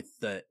par with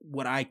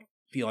what I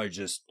feel are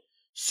just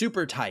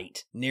super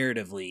tight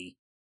narratively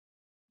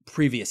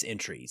previous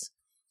entries.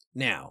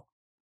 Now,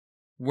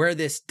 where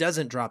this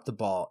doesn't drop the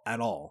ball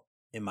at all,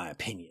 in my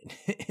opinion,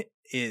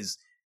 is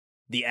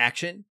the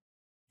action.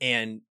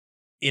 And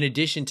in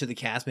addition to the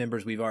cast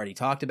members we've already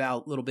talked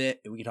about a little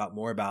bit, and we can talk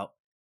more about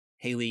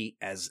Haley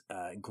as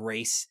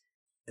Grace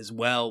as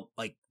well,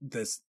 like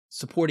the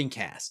supporting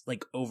cast,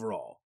 like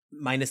overall,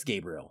 minus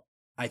Gabriel.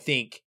 I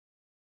think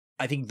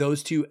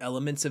those two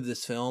elements of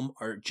this film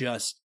are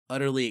just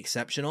utterly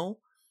exceptional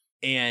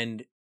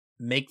and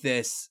make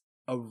this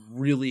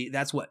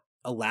that's what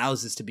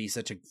allows this to be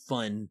such a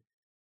fun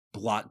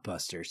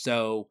blockbuster.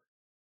 So,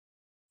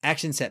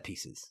 action set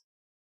pieces.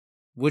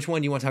 Which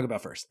one do you want to talk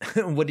about first?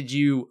 What did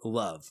you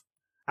love?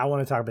 I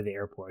want to talk about the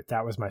airport.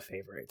 That was my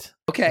favorite.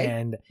 Okay.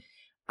 And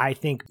I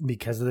think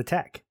because of the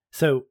tech.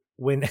 So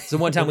when So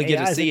one time when we get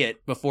to AI see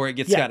it before it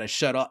gets Yeah. kind of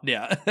shut off.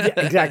 Yeah. yeah,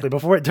 exactly.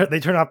 Before they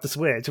turn off the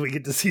switch, we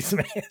get to see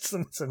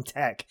some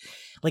tech.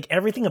 Like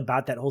everything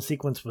about that whole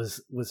sequence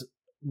was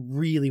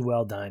really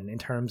well done in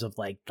terms of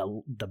like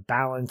the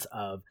balance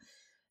of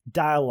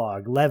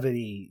dialogue,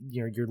 levity.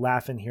 You're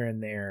laughing here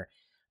and there.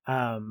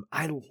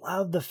 I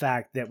love the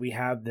fact that we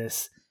have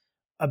this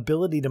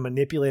ability to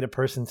manipulate a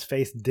person's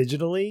face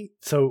digitally.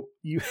 So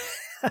you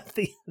have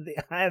the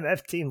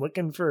IMF team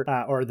looking for,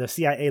 or the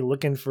CIA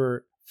looking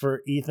for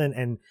Ethan,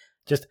 and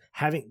just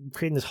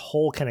creating this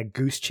whole kind of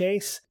goose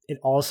chase. It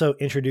also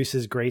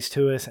introduces Grace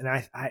to us. And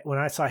I when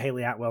I saw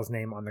Haley Atwell's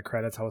name on the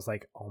credits, I was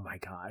like, oh my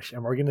gosh,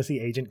 and we're going to see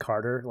Agent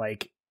Carter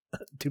like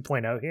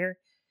 2.0 here.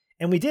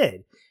 And we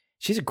did.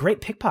 She's a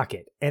great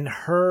pickpocket, and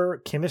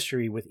her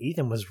chemistry with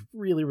Ethan was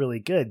really, really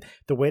good.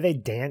 The way they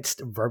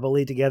danced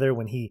verbally together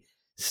when he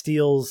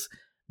steals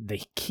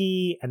the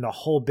key, and the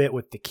whole bit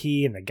with the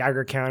key and the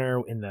Geiger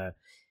counter in the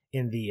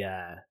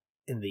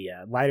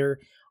lighter,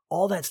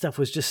 all that stuff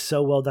was just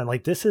so well done.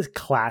 Like, this is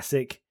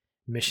classic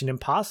Mission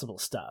Impossible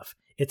stuff.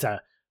 It's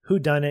a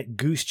whodunit,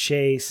 goose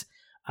chase,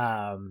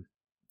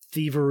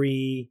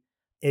 thievery.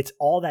 It's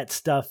all that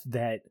stuff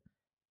that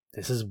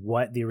this is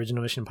what the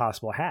original Mission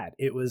Impossible had.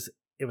 It was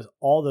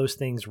all those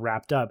things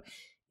wrapped up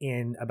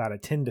in about a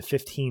 10 to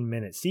 15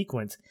 minute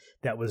sequence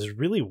that was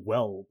really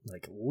well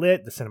like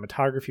lit. The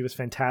cinematography was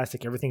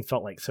fantastic. Everything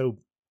felt like so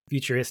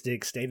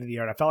futuristic, state of the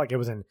art. I felt like it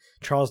was in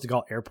Charles de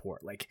Gaulle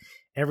Airport. Like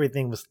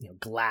everything was,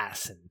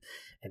 glass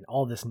and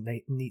all this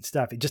neat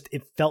stuff.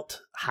 It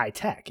felt high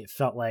tech. It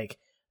felt like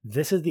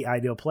this is the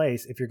ideal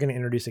place if you're going to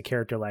introduce a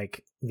character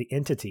like the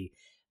Entity.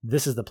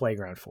 This is the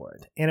playground for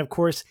it. And of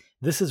course,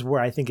 this is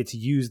where I think it's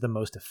used the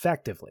most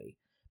effectively,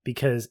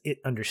 because it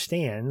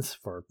understands,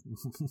 for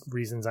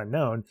reasons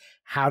unknown,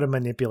 how to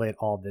manipulate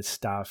all this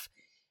stuff.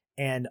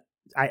 And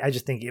I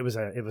just think it was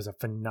a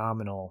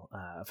phenomenal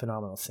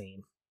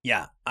scene.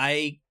 Yeah,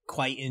 I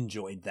quite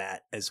enjoyed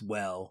that as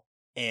well.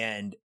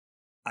 And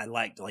I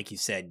liked, like you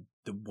said,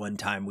 the one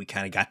time we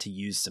kind of got to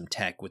use some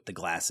tech with the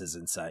glasses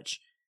and such.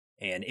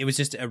 And it was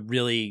just a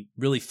really,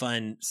 really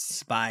fun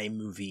spy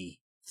movie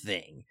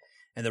thing.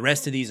 And the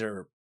rest of these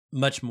are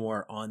much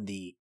more on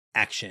the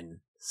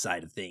action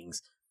side of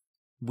things.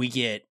 We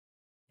get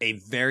a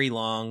very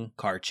long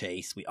car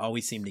chase. We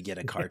always seem to get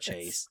a car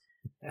chase.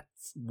 Yes.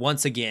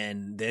 Once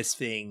again, this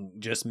thing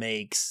just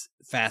makes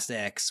Fast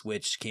X,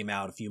 which came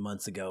out a few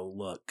months ago,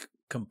 look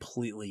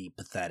completely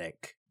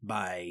pathetic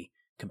by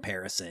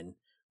comparison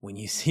when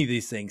you see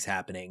these things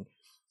happening.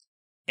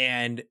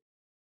 And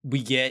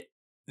we get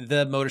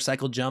the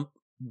motorcycle jump.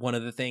 One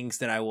of the things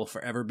that I will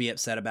forever be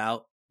upset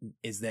about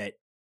is that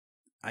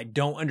I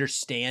don't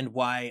understand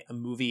why a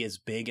movie as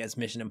big as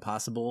Mission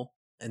Impossible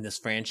and this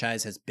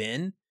franchise has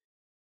been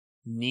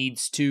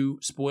needs to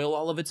spoil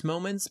all of its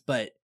moments,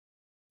 but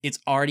it's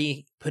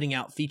already putting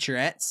out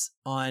featurettes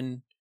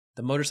on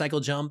the motorcycle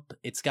jump.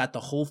 It's got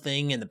the whole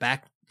thing in the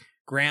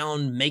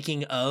background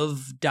making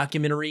of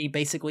documentary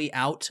basically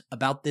out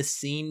about this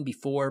scene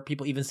before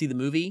people even see the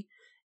movie.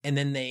 And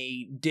then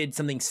they did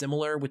something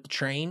similar with the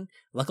train.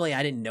 Luckily,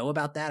 I didn't know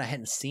about that. I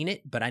hadn't seen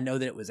it, but I know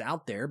that it was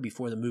out there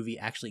before the movie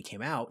actually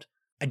came out.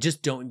 I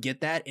just don't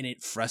get that, and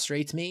it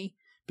frustrates me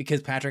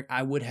because, Patrick,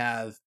 I would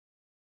have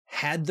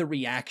had the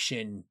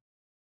reaction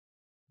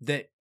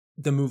that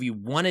the movie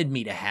wanted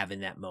me to have in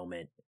that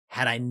moment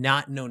had I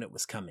not known it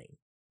was coming.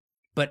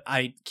 But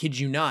I kid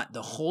you not,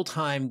 the whole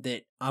time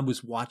that I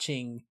was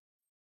watching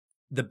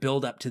the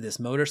build up to this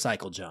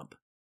motorcycle jump,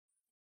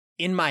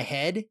 in my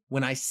head,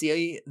 when I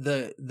see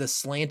the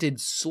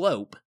slanted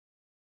slope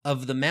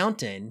of the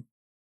mountain,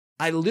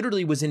 I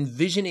literally was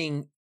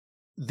envisioning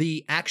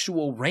the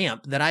actual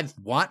ramp that I've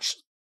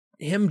watched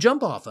him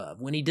jump off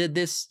of when he did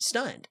this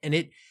stunt. And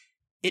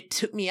it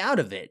took me out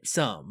of it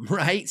some,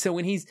 right? So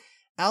when he's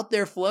out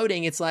there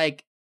floating, it's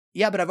like,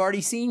 yeah, but I've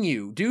already seen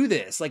you do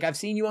this. Like, I've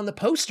seen you on the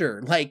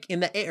poster, like in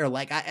the air.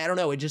 Like, I don't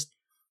know.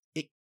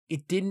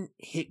 It didn't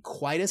hit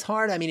quite as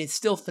hard. I mean, it's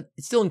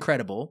still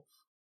incredible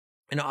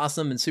and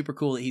awesome and super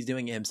cool that he's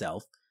doing it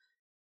himself.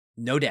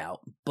 No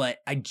doubt. But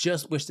I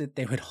just wish that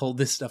they would hold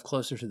this stuff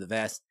closer to the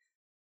vest.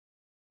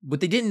 What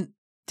they didn't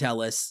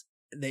tell us,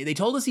 they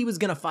told us he was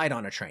going to fight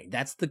on a train.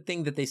 That's the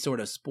thing that they sort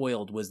of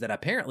spoiled, was that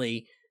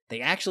apparently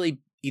they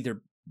actually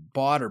either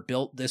bought or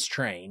built this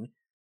train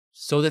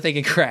so that they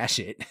could crash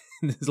it.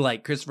 It's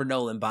like Christopher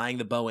Nolan buying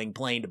the Boeing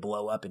plane to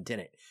blow up in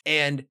Tenet.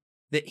 And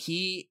that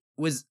he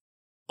was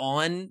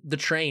on the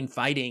train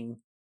fighting.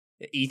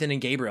 Ethan and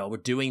Gabriel were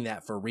doing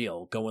that for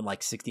real, going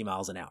like 60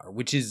 miles an hour,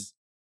 which is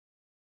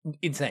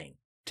insane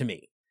to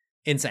me.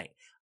 Insane.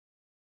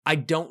 I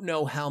don't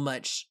know how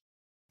much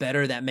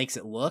better that makes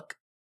it look.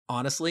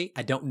 Honestly,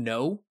 I don't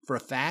know for a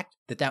fact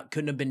that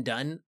couldn't have been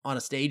done on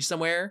a stage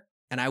somewhere,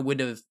 and I would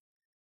have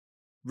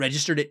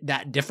registered it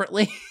that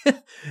differently.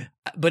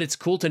 But it's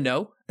cool to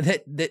know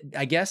that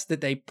I guess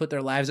that they put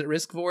their lives at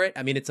risk for it.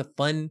 I mean, it's a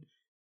fun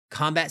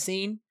combat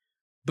scene,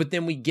 but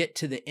then we get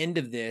to the end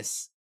of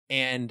this,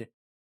 and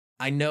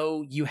I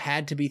know you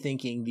had to be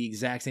thinking the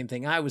exact same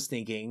thing I was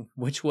thinking,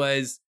 which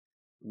was,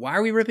 why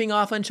are we ripping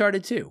off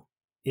Uncharted 2?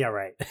 Yeah,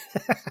 right.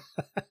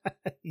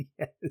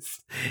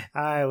 Yes.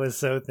 I was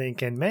so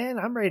thinking, man,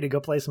 I'm ready to go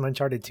play some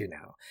Uncharted 2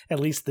 now. At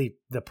least the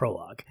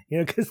prologue,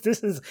 because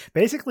this is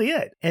basically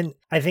it. And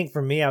I think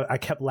for me, I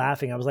kept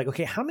laughing. I was like,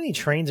 okay, how many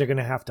trains are going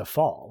to have to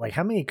fall? Like,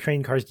 how many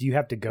train cars do you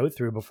have to go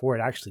through before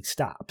it actually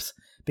stops?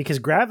 Because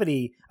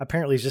gravity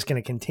apparently is just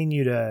going to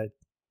continue to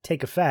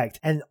take effect,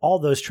 and all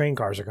those train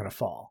cars are going to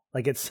fall.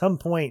 Like, at some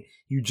point,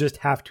 you just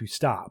have to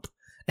stop,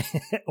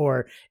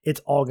 or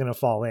it's all going to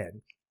fall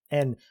in.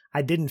 And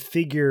I didn't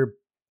figure,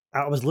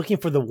 I was looking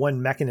for the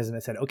one mechanism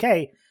that said,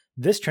 okay,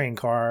 this train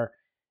car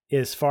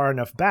is far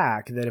enough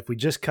back that if we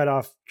just cut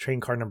off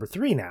train car number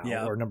 3 now,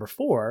 or number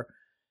 4,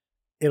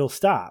 it'll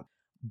stop.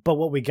 But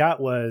what we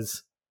got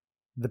was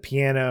the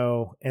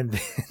piano, and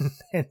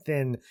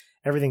then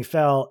everything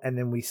fell. And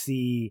then we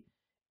see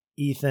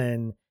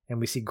Ethan, and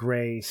we see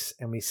Grace,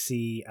 and we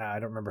see, I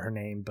don't remember her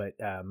name, but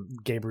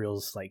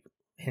Gabriel's like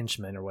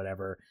henchman or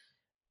whatever,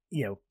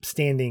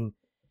 standing.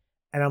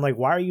 And I'm like,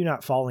 why are you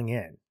not falling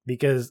in?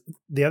 Because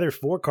the other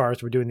 4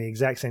 cars were doing the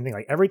exact same thing.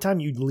 Like, every time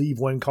you'd leave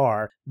one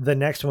car, the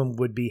next one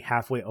would be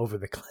halfway over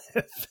the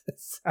cliff.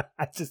 So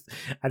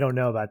I don't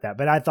know about that.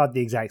 But I thought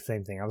the exact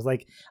same thing. I was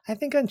like, I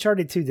think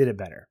Uncharted 2 did it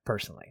better,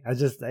 personally. I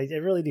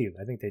really do.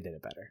 I think they did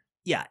it better.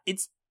 Yeah,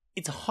 it's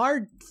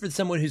hard for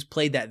someone who's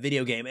played that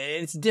video game.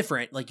 And it's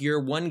different. Like, you're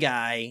one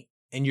guy,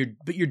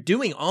 but you're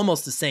doing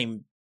almost the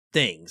same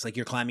things. Like,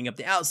 you're climbing up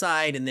the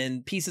outside, and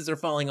then pieces are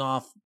falling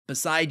off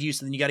beside you,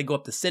 so then you got to go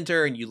up the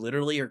center, and you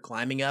literally are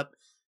climbing up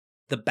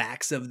the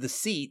backs of the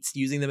seats,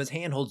 using them as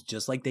handholds,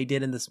 just like they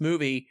did in this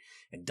movie,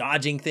 and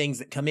dodging things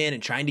that come in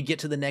and trying to get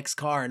to the next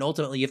car, and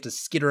ultimately you have to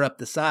skitter up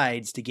the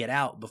sides to get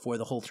out before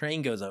the whole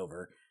train goes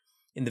over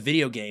in the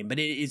video game. But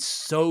it is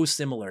so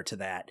similar to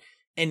that,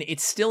 and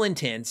it's still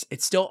intense,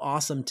 it's still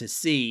awesome to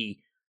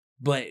see,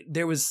 but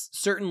there was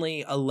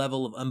certainly a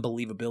level of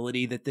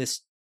unbelievability that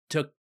this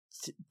took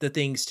the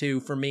things to,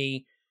 for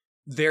me,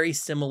 very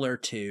similar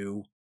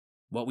to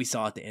what we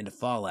saw at the end of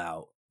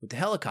Fallout with the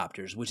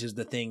helicopters, which is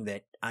the thing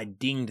that I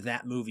dinged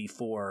that movie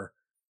for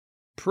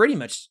pretty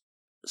much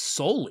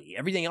solely.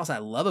 Everything else I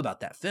love about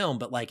that film,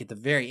 but like at the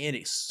very end,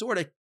 it sort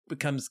of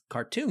becomes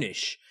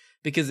cartoonish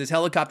because this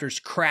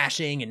helicopter's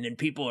crashing, and then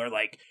people are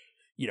like,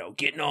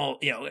 getting all,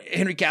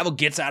 Henry Cavill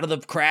gets out of the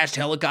crashed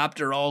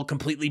helicopter all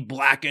completely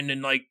blackened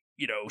and like,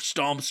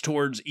 stomps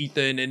towards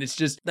Ethan. And it's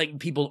just like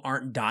people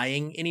aren't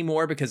dying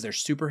anymore because they're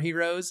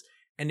superheroes.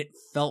 And it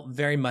felt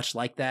very much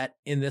like that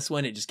in this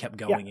one. It just kept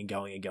going and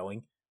going and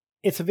going.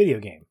 It's a video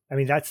game. I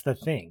mean, that's the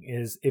thing,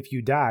 is if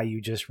you die, you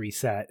just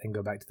reset and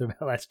go back to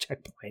the last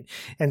checkpoint.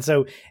 And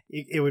so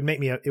it would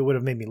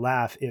have made me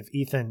laugh if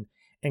Ethan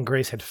and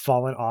Grace had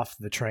fallen off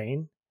the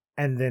train,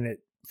 and then it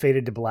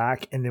faded to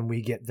black, and then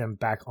we get them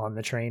back on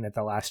the train at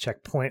the last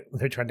checkpoint.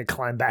 They're trying to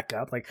climb back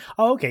up. Like,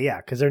 oh, okay, yeah,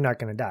 because they're not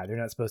going to die. They're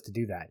not supposed to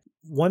do that.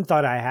 One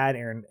thought I had,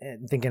 Aaron,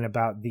 thinking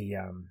about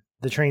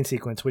the train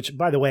sequence, which,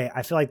 by the way,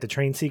 I feel like the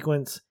train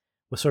sequence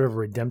was sort of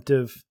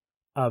redemptive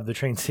of the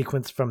train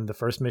sequence from the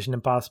first Mission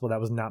Impossible. That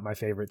was not my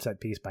favorite set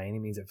piece by any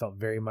means. It felt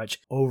very much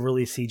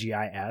overly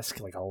CGI-esque,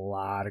 like a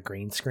lot of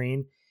green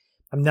screen.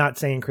 I'm not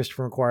saying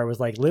Christopher McQuarrie was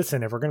like,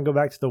 listen, if we're going to go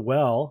back to the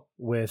well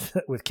with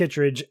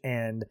Kittredge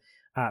and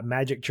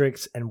magic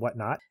tricks and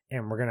whatnot,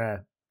 and we're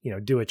going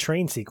to do a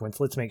train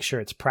sequence, let's make sure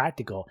it's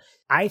practical.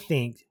 I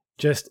think,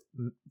 just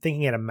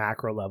thinking at a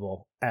macro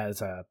level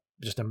as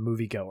just a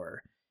moviegoer,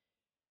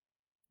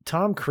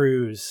 Tom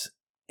Cruise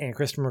and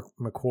Christopher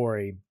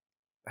McQuarrie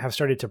have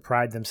started to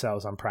pride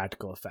themselves on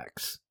practical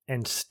effects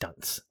and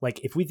stunts. Like,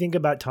 if we think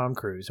about Tom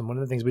Cruise, and one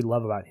of the things we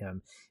love about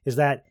him is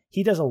that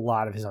he does a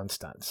lot of his own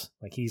stunts.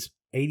 Like, he's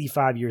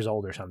 85 years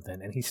old or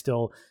something, and he's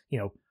still,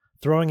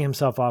 throwing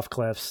himself off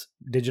cliffs,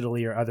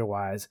 digitally or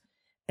otherwise,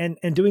 and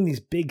doing these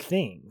big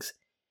things.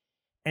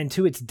 And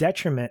to its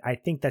detriment, I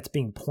think that's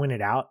being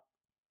pointed out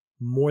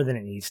more than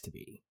it needs to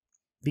be,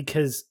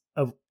 because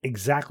of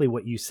exactly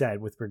what you said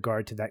with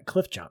regard to that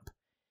cliff jump.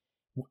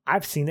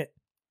 I've seen it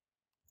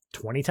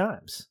 20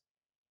 times.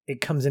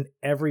 It comes in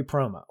every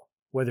promo,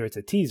 whether it's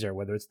a teaser,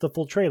 whether it's the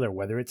full trailer,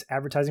 whether it's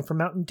advertising for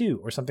Mountain Dew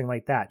or something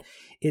like that.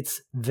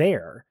 It's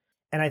there.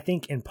 And I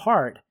think in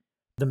part,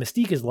 the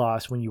mystique is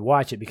lost when you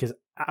watch it, because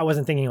I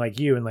wasn't thinking like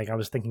you, and like I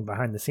was thinking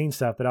behind the scenes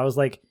stuff, but I was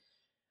like,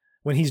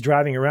 when he's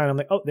driving around, I'm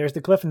like, oh, there's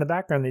the cliff in the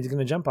background that he's going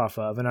to jump off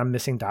of. And I'm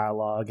missing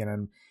dialogue, and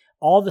I'm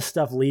all the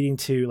stuff leading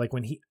to like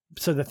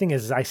so the thing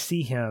is I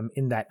see him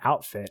in that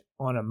outfit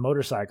on a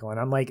motorcycle, and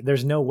I'm like,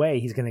 there's no way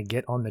he's going to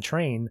get on the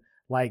train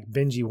like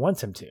Benji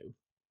wants him to.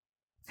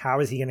 How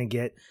is he going to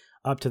get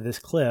up to this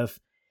cliff?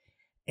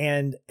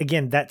 And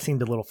again, that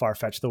seemed a little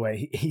far-fetched the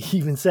way he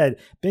even said,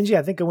 Benji,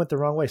 I think I went the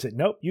wrong way. I said,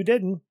 nope, you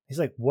didn't. He's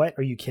like, what?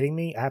 Are you kidding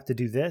me? I have to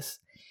do this?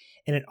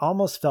 And it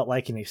almost felt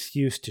like an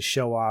excuse to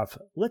show off,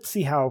 let's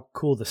see how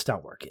cool the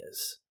stunt work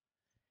is.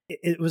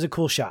 It was a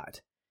cool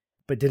shot,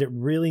 but did it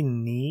really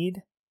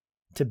need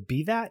to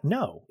be that?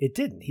 No, it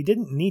didn't. He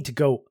didn't need to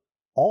go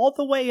all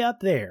the way up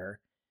there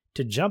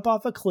to jump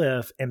off a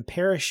cliff and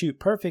parachute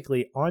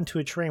perfectly onto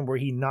a train where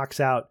he knocks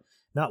out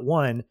not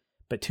one,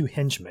 but two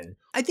henchmen.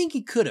 I think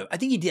he could have. I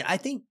think he did. I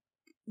think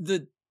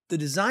the the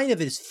design of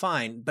it is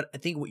fine, but I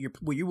think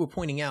what you were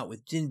pointing out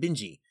with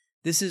Benji,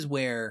 this is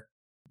where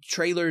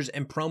trailers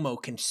and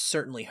promo can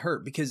certainly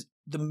hurt, because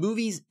the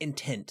movie's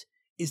intent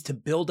is to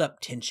build up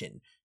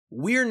tension.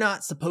 We're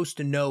not supposed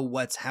to know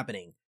what's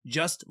happening,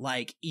 just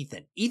like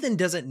Ethan. Ethan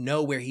doesn't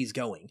know where he's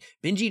going.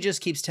 Benji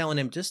just keeps telling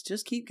him,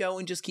 just keep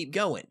going, just keep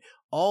going.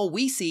 All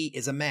we see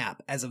is a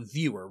map as a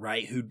viewer,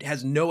 right, who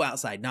has no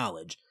outside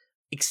knowledge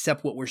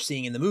except what we're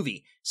seeing in the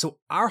movie. So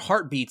our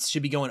heartbeats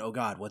should be going, oh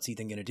God, what's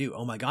Ethan going to do?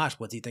 Oh my gosh,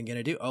 what's Ethan going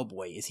to do? Oh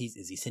boy, is he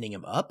sending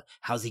him up?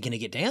 How's he going to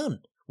get down?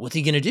 What's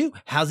he going to do?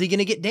 How's he going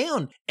to get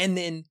down? And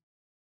then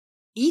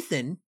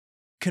Ethan,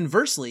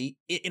 conversely,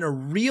 in a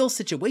real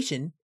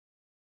situation,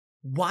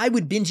 why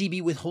would Benji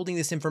be withholding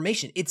this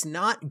information? It's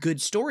not good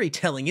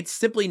storytelling. It's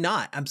simply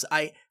not.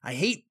 I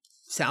hate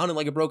sounding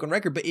like a broken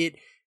record, but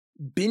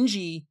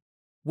Benji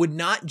would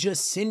not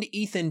just send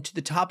Ethan to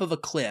the top of a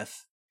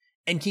cliff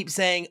and keep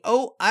saying,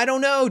 oh, I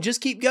don't know,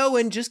 just keep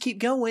going, just keep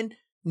going.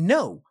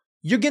 No,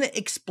 you're going to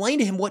explain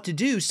to him what to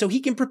do so he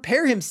can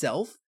prepare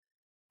himself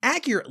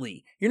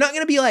accurately. You're not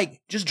going to be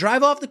like, just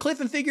drive off the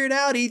cliff and figure it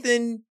out,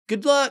 Ethan.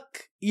 Good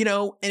luck.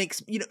 And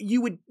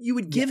you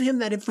would give him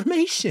that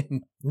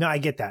information. No, I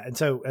get that. And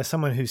so as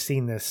someone who's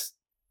seen this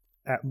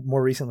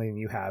more recently than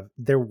you have,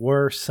 there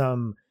were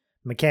some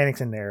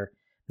mechanics in there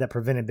that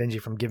prevented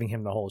Benji from giving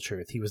him the whole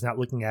truth. He was not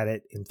looking at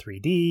it in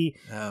 3D.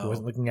 Oh. He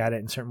wasn't looking at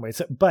it in certain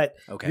ways. But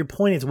okay. Your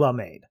point is well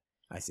made.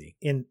 I see.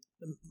 In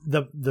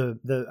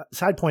the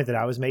side point that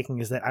I was making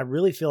is that I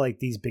really feel like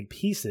these big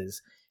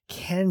pieces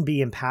can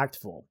be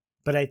impactful,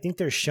 but I think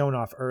they're shown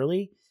off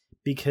early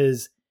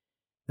because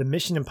the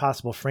Mission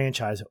Impossible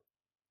franchise,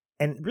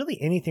 and really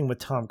anything with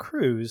Tom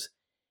Cruise,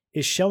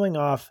 is showing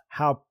off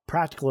how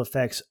practical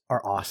effects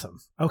are awesome.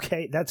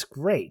 Okay, that's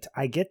great.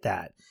 I get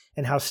that.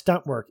 And how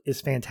stunt work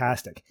is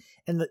fantastic.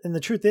 And the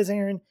truth is,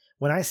 Aaron,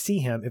 when I see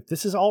him, if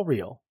this is all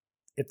real,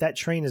 if that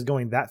train is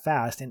going that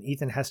fast and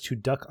Ethan has to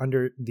duck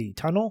under the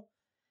tunnel,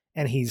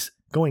 and he's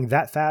going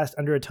that fast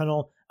under a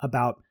tunnel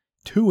about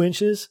 2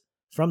 inches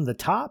from the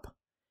top,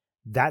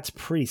 that's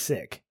pretty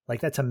sick.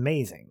 Like, that's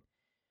amazing.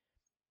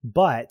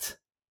 But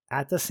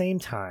at the same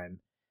time,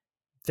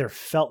 there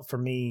felt for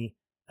me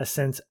a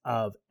sense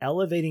of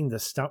elevating the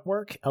stunt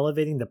work,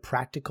 elevating the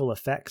practical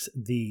effects,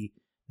 the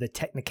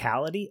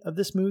technicality of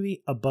this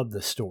movie above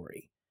the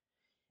story.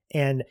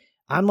 And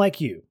I'm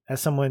like you,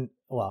 as someone,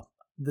 well,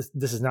 this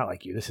is not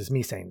like you, this is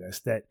me saying this,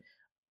 that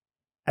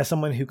as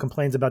someone who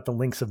complains about the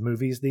lengths of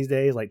movies these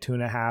days, like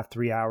 2.5,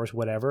 3 hours,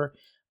 whatever,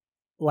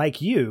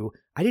 like you,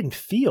 I didn't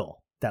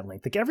feel that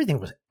length. Like, everything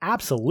was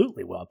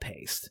absolutely well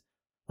paced.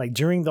 Like,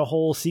 during the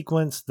whole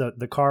sequence,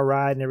 the car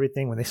ride and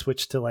everything, when they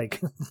switched to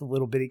like the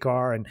little bitty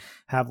car and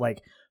have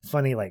like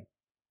funny like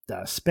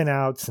spin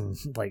outs and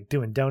like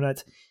doing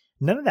donuts,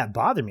 none of that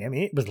bothered me. I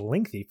mean, it was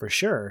lengthy for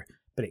sure,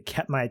 but it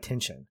kept my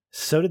attention.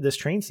 So did this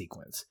train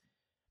sequence.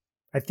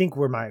 I think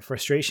where my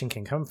frustration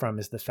can come from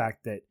is the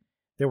fact that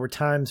there were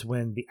times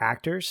when the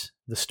actors,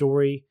 the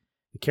story,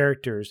 the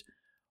characters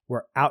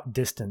were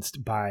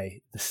outdistanced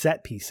by the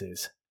set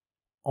pieces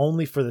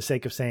only for the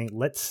sake of saying,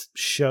 let's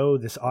show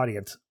this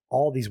audience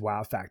all these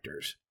wow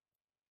factors,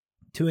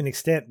 to an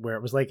extent where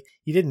it was like,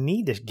 you didn't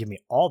need to give me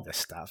all this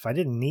stuff. I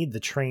didn't need the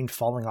train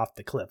falling off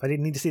the cliff. I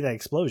didn't need to see that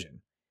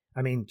explosion.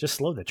 I mean, just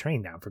slow the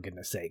train down, for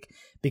goodness sake.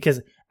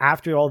 Because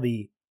after all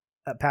the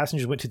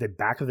passengers went to the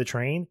back of the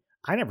train,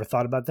 I never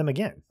thought about them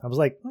again. I was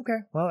like, okay,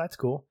 well, that's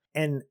cool.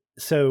 And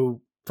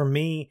so for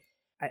me,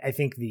 I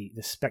think the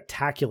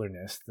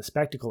spectacularness, the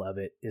spectacle of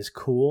it is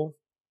cool,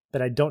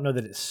 but I don't know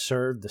that it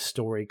served the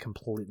story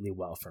completely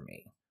well for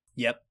me.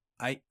 Yep.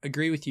 I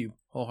agree with you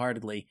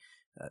wholeheartedly.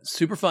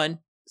 Super fun,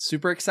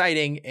 super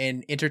exciting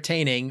and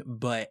entertaining,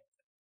 but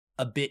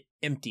a bit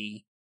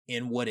empty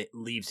in what it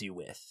leaves you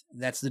with.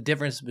 That's the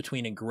difference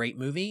between a great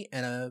movie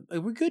and a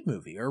good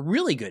movie, or a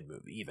really good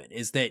movie even,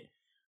 is that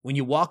when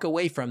you walk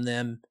away from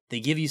them, they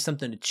give you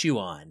something to chew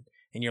on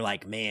and you're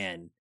like,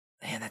 man,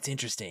 that's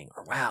interesting.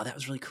 Or wow, that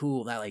was really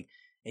cool. And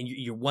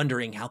you're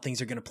wondering how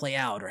things are going to play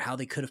out or how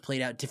they could have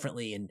played out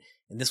differently. And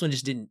this one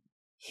just didn't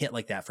hit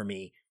like that for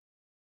me.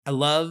 I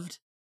loved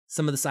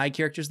some of the side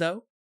characters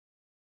though.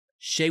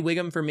 Shea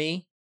Wiggum for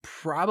me,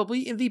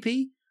 probably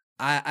MVP.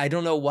 I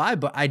don't know why,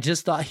 but I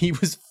just thought he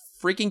was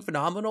freaking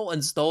phenomenal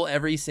and stole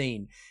every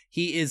scene.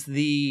 He is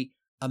the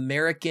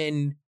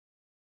American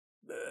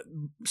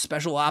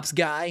special ops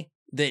guy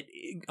that,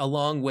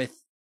 along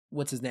with,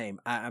 what's his name?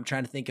 I'm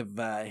trying to think of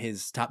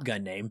his Top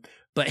Gun name,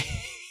 but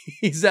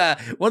he's one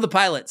of the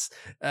pilots.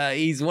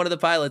 He's one of the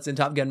pilots in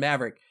Top Gun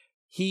Maverick.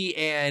 He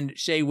and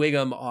Shea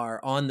Wiggum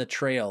are on the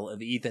trail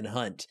of Ethan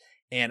Hunt.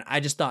 And I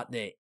just thought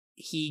that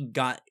he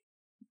got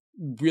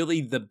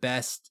really the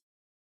best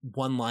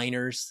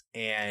one-liners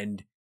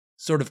and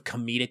sort of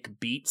comedic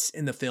beats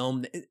in the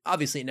film.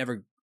 Obviously, it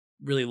never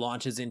really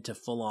launches into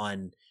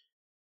full-on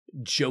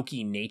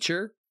jokey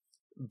nature,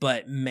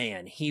 but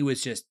man, he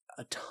was just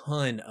a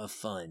ton of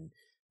fun,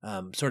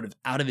 sort of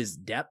out of his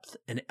depth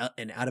and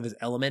out of his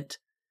element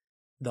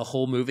the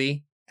whole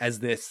movie as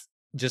this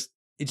it's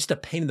just a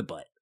pain in the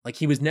butt. Like,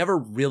 he was never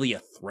really a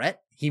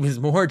threat. He was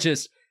more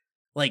just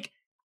Like,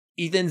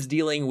 Ethan's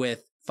dealing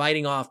with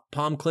fighting off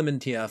Palm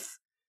Clementieff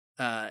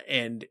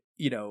and,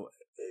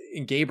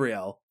 and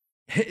Gabriel.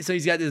 So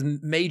he's got this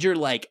major,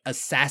 like,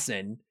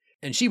 assassin,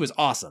 and she was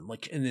awesome,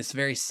 like, in this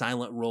very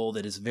silent role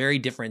that is very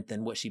different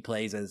than what she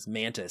plays as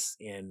Mantis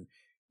in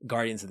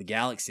Guardians of the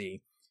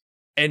Galaxy.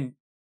 And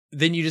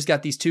then you just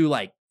got these two,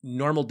 like,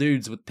 normal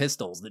dudes with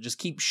pistols that just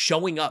keep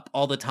showing up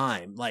all the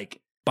time,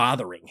 like,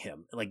 bothering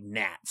him, like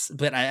gnats.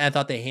 But I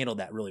thought they handled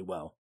that really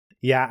well.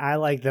 Yeah, I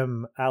like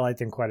them. I like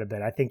them quite a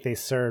bit. I think they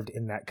served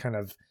in that kind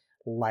of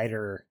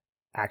lighter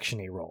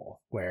actiony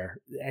role where,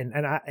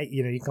 and I,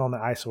 you can call them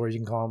the eyesores, you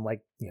can call them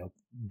like,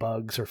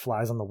 bugs or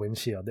flies on the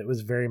windshield. It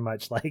was very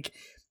much like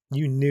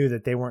you knew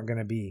that they weren't going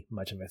to be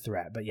much of a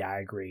threat. But yeah, I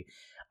agree.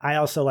 I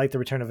also like the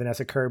return of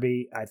Vanessa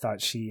Kirby. I thought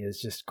she is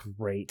just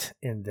great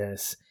in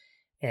this.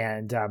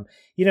 And,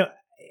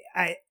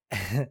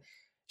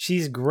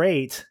 she's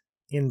great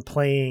in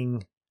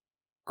playing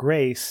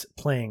Grace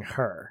playing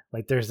her.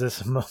 Like there's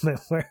this moment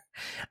where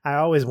I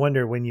always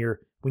wonder when you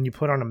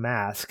put on a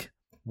mask,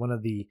 one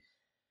of the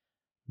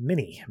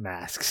many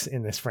masks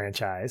in this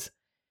franchise,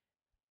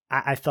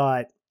 I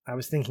thought, I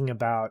was thinking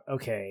about,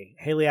 okay,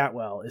 Hayley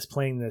Atwell is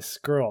playing this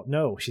girl.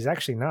 No, she's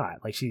actually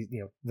not. Like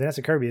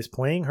Vanessa Kirby is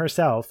playing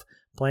herself,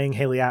 playing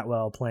Hayley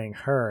Atwell, playing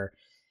her.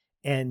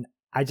 And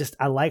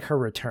I like her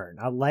return.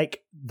 I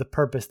like the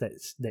purpose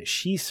that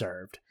she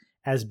served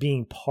as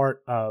being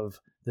part of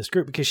this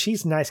group, because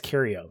she's nice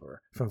carryover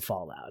from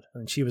Fallout.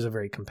 And she was a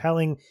very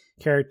compelling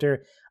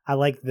character. I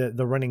like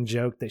the running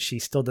joke that she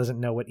still doesn't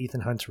know what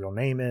Ethan Hunt's real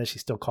name is. She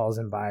still calls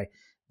him by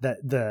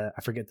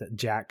I forget the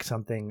Jack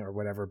something or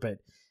whatever, but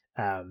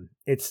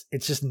it's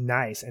just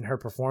nice. And her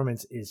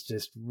performance is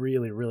just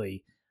really,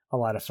 really a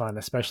lot of fun,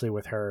 especially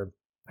with her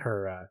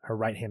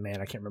right-hand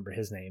man. I can't remember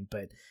his name,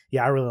 but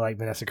yeah, I really like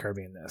Vanessa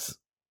Kirby in this.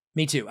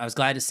 Me too. I was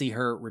glad to see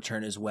her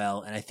return as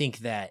well. And I think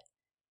that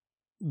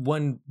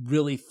one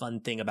really fun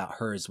thing about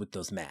her is with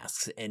those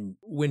masks. And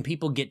when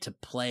people get to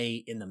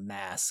play in the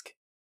mask,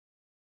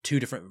 two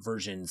different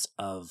versions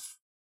of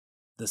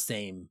the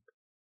same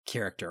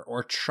character,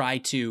 or try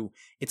to,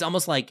 it's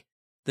almost like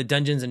the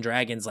Dungeons and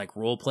Dragons, like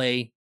role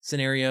play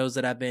scenarios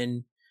that I've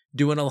been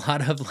doing a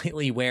lot of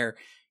lately, where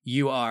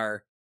you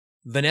are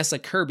Vanessa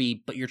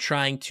Kirby, but you're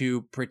trying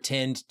to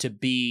pretend to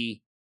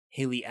be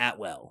Hayley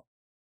Atwell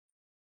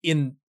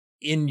in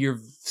your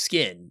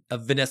skin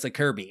of Vanessa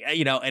Kirby,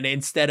 and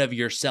instead of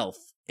yourself.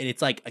 And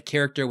it's like a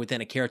character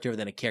within a character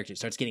within a character. It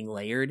starts getting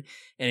layered,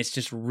 and it's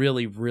just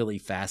really, really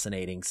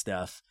fascinating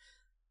stuff.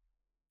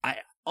 I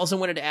also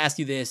wanted to ask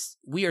you this.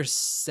 We are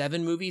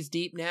 7 movies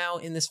deep now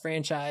in this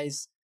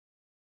franchise.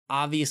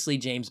 Obviously,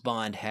 James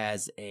Bond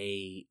has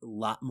a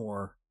lot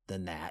more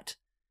than that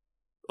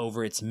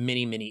over its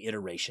many, many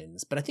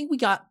iterations. But I think we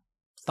got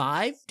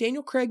 5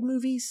 Daniel Craig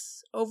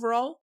movies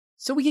overall.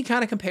 So we can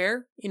kind of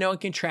compare, and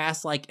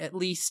contrast, like, at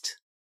least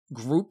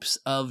groups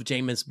of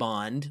James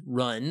Bond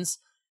runs.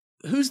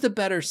 Who's the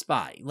better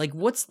spy? Like,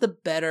 what's the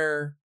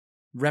better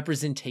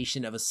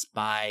representation of a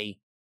spy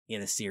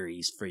in a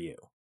series for you?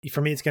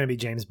 For me, it's going to be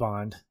James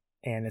Bond.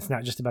 And it's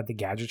not just about the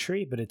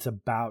gadgetry, but it's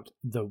about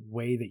the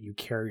way that you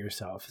carry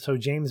yourself. So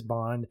James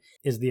Bond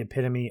is the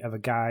epitome of a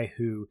guy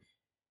who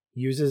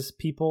uses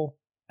people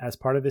as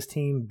part of his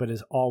team, but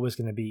is always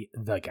going to be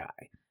the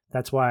guy.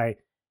 That's why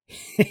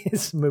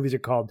his movies are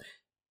called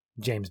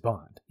James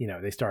Bond.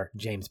 They star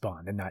James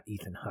Bond and not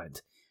Ethan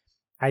Hunt.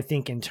 I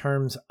think in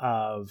terms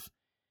of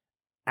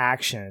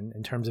action,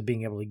 in terms of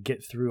being able to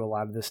get through a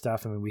lot of this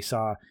stuff, I mean, we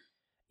saw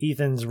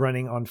Ethan's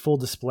running on full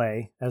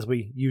display, as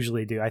we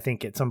usually do. I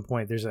think at some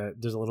point there's a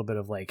little bit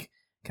of like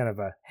kind of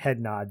a head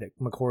nod that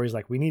McQuarrie's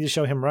like, we need to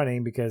show him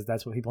running because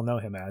that's what people know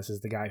him as, is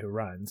the guy who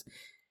runs.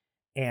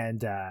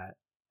 And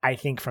I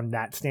think from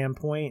that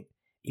standpoint,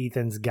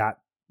 Ethan's got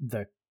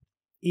the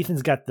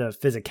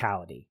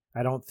physicality.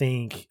 I don't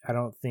think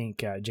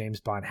James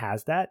Bond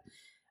has that.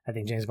 I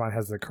think James Bond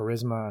has the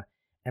charisma,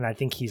 and I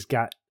think he's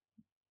got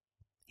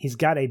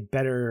a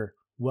better,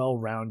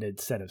 well-rounded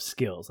set of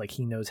skills. Like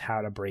he knows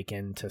how to break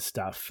into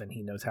stuff, and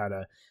he knows how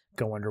to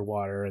go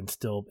underwater and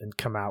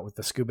come out with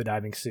the scuba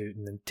diving suit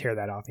and then tear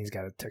that off, and he's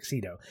got a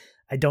tuxedo.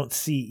 I don't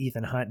see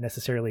Ethan Hunt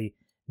necessarily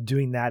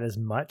doing that as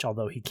much,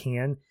 although he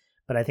can,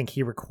 but I think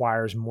he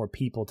requires more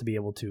people to be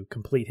able to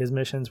complete his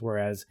missions,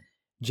 whereas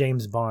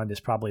James Bond is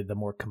probably the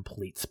more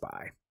complete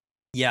spy.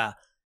 Yeah.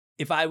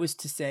 If I was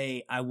to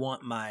say I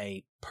want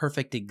my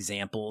perfect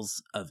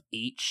examples of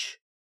each,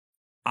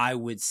 I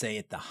would say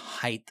at the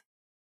height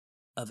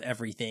of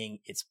everything,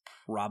 it's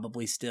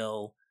probably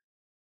still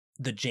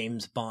the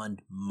James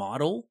Bond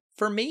model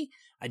for me.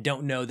 I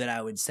don't know that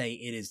I would say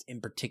it is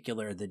in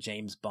particular the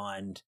James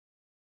Bond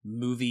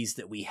movies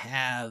that we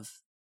have.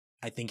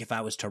 I think if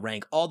I was to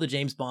rank all the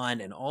James Bond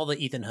and all the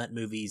Ethan Hunt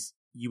movies,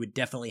 you would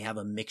definitely have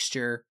a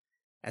mixture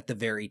at the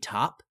very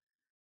top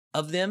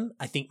of them.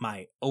 I think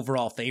my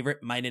overall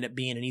favorite might end up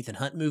being an Ethan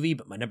Hunt movie,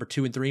 but my number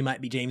 2 and 3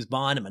 might be James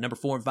Bond, and my number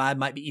 4 and 5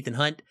 might be Ethan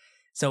Hunt.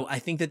 So I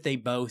think that they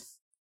both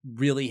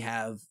really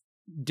have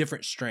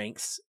different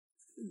strengths.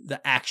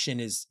 The action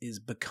is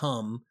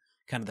become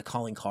kind of the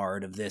calling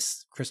card of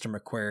this Christopher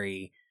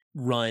McQuarrie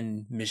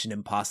run Mission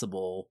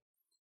Impossible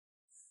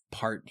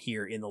part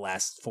here in the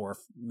last 4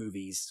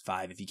 movies,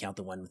 5 if you count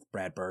the one with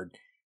Brad Bird,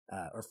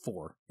 or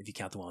 4 if you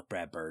count the one with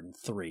Brad Bird, and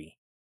 3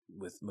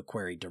 with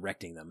McQuarrie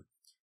directing them.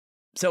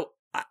 So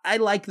I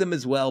like them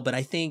as well, but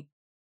I think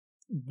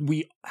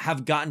we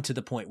have gotten to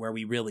the point where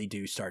we really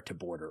do start to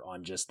border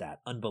on just that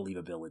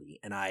unbelievability.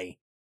 And I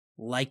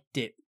liked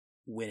it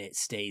when it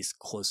stays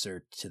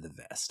closer to the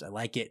vest. I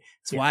like it.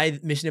 It's why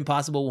Mission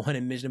Impossible 1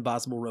 and Mission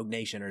Impossible Rogue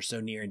Nation are so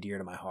near and dear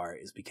to my heart,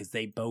 is because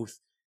they both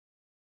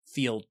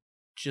feel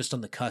just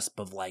on the cusp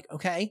of like,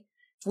 okay,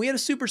 if we had a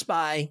super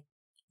spy,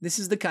 this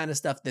is the kind of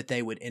stuff that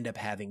they would end up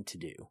having to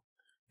do.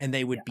 And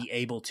they would be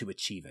able to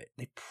achieve it.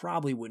 They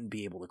probably wouldn't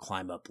be able to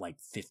climb up like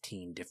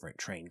 15 different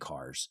train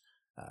cars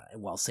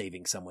while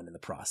saving someone in the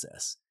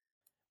process,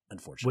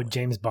 unfortunately. Would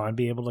James Bond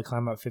be able to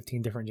climb up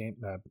 15 different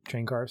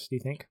train cars, do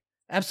you think?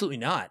 Absolutely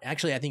not.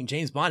 Actually, I think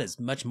James Bond is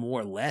much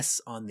more or less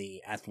on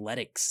the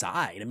athletic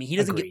side. I mean, he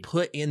doesn't get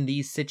put in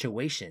these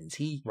situations.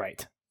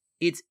 Right.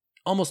 It's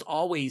almost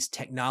always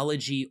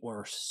technology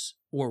or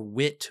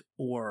wit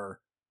or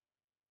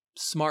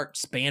smart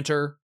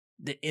banter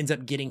that ends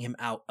up getting him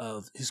out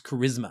of his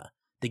charisma,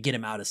 that get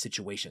him out of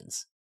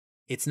situations.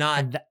 It's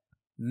not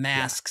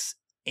masks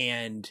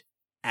and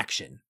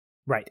action.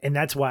 Right. And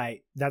that's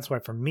why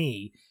for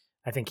me,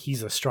 I think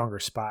he's a stronger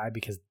spy,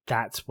 because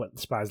that's what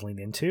spies lean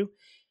into.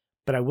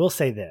 But I will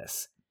say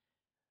this,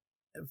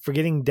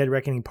 forgetting Dead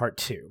Reckoning Part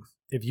 2,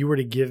 if you were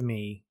to give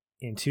me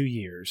in 2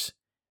 years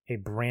a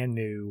brand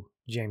new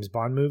James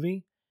Bond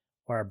movie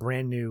or a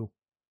brand new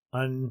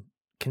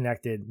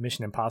unconnected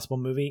Mission Impossible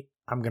movie,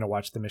 I'm going to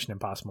watch the Mission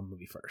Impossible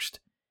movie first,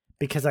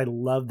 because I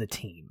love the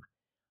team.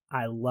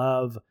 I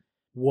love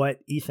what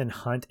Ethan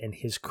Hunt and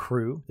his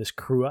crew, this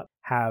crew up,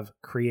 have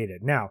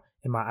created. Now,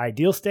 in my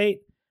ideal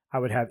state, I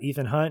would have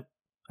Ethan Hunt,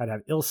 I'd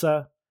have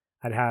Ilsa,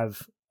 I'd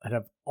have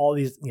all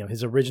these,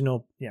 his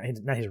original,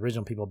 not his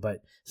original people, but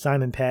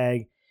Simon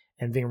Pegg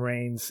and Ving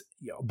Rhames,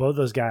 both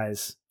those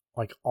guys,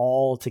 like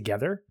all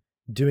together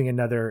doing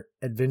another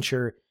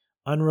adventure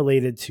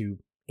unrelated to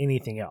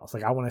anything else.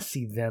 Like I want to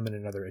see them in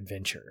another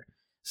adventure.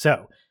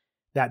 So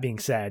that being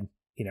said,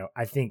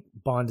 I think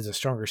Bond is a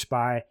stronger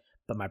spy,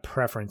 but my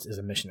preference is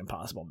a Mission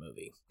Impossible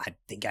movie. I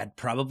think I'd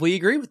probably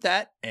agree with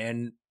that.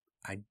 And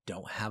I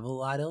don't have a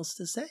lot else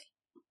to say.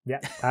 Yeah,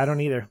 I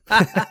don't either.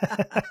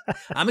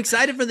 I'm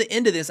excited for the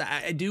end of this.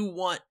 I do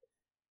want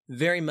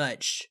very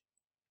much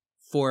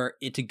for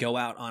it to go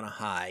out on a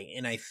high,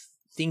 and I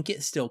think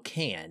it still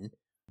can,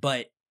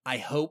 but I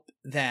hope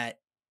that,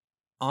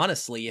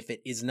 honestly, if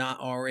it is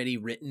not already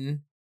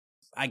written,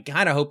 I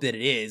kind of hope that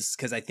it is,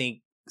 because I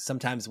think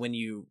sometimes when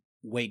you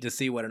wait to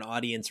see what an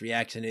audience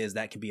reaction is,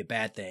 that can be a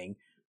bad thing.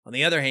 On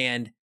the other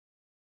hand,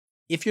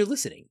 if you're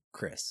listening,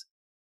 Chris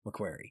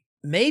McQuarrie,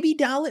 maybe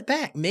dial it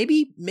back.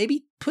 Maybe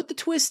put the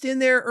twist in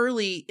there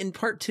early in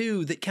part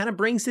 2 that kind of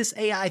brings this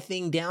AI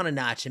thing down a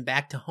notch and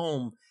back to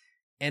home.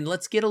 And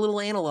let's get a little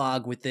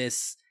analog with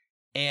this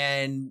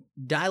and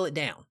dial it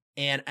down.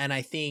 And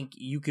I think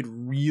you could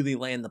really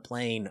land the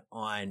plane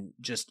on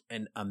just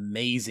an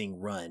amazing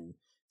run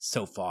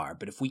so far.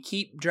 But if we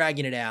keep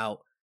dragging it out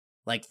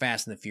like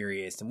Fast and the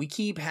Furious, and we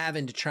keep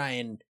having to try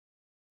and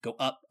go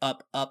up,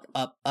 up, up,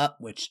 up, up,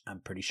 which I'm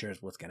pretty sure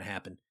is what's going to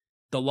happen,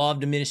 the law of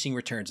diminishing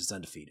returns is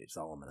undefeated, is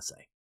all I'm going to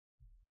say.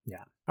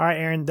 Yeah. All right,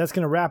 Aaron, that's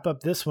going to wrap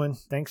up this one.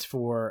 Thanks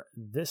for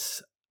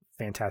this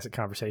fantastic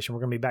conversation.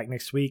 We're going to be back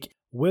next week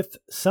with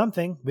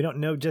something we don't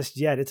know just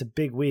yet. It's a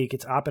big week.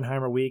 It's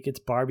Oppenheimer week. It's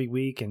Barbie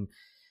week. And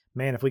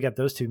man, if we got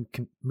those two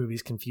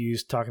movies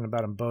confused, talking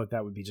about them both,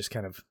 that would be just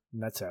kind of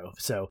nutso.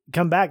 So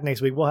come back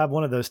next week. We'll have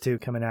one of those two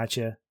coming at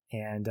you.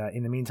 And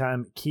in the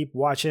meantime, keep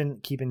watching,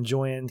 keep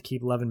enjoying,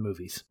 keep loving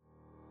movies.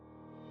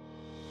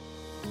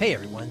 Hey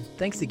everyone,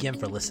 thanks again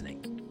for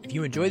listening. If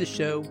you enjoy the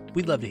show,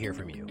 we'd love to hear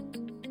from you.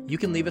 You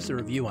can leave us a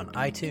review on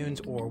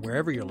iTunes or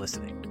wherever you're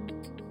listening.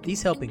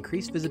 These help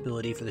increase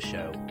visibility for the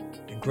show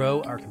and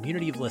grow our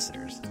community of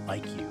listeners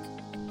like you.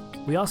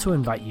 We also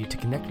invite you to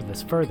connect with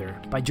us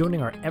further by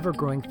joining our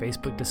ever-growing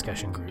Facebook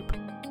discussion group.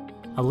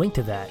 A link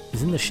to that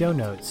is in the show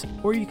notes,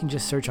 or you can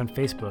just search on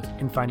Facebook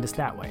and find us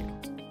that way.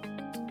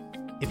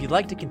 If you'd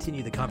like to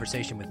continue the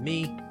conversation with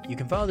me, you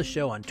can follow the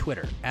show on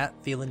Twitter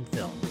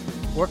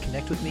 @FeelinFilm, or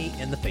connect with me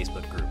in the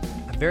Facebook group.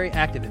 I'm very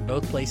active in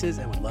both places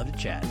and would love to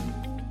chat.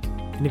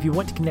 And if you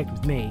want to connect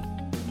with me,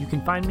 you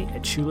can find me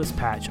at Shoeless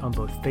Patch on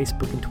both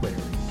Facebook and Twitter.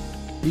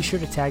 Be sure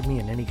to tag me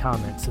in any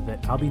comments so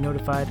that I'll be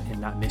notified and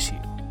not miss you.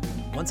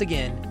 Once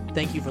again,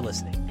 thank you for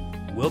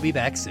listening. We'll be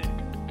back soon.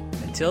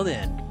 Until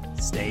then,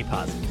 stay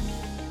positive.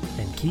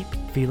 And keep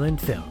feeling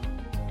film.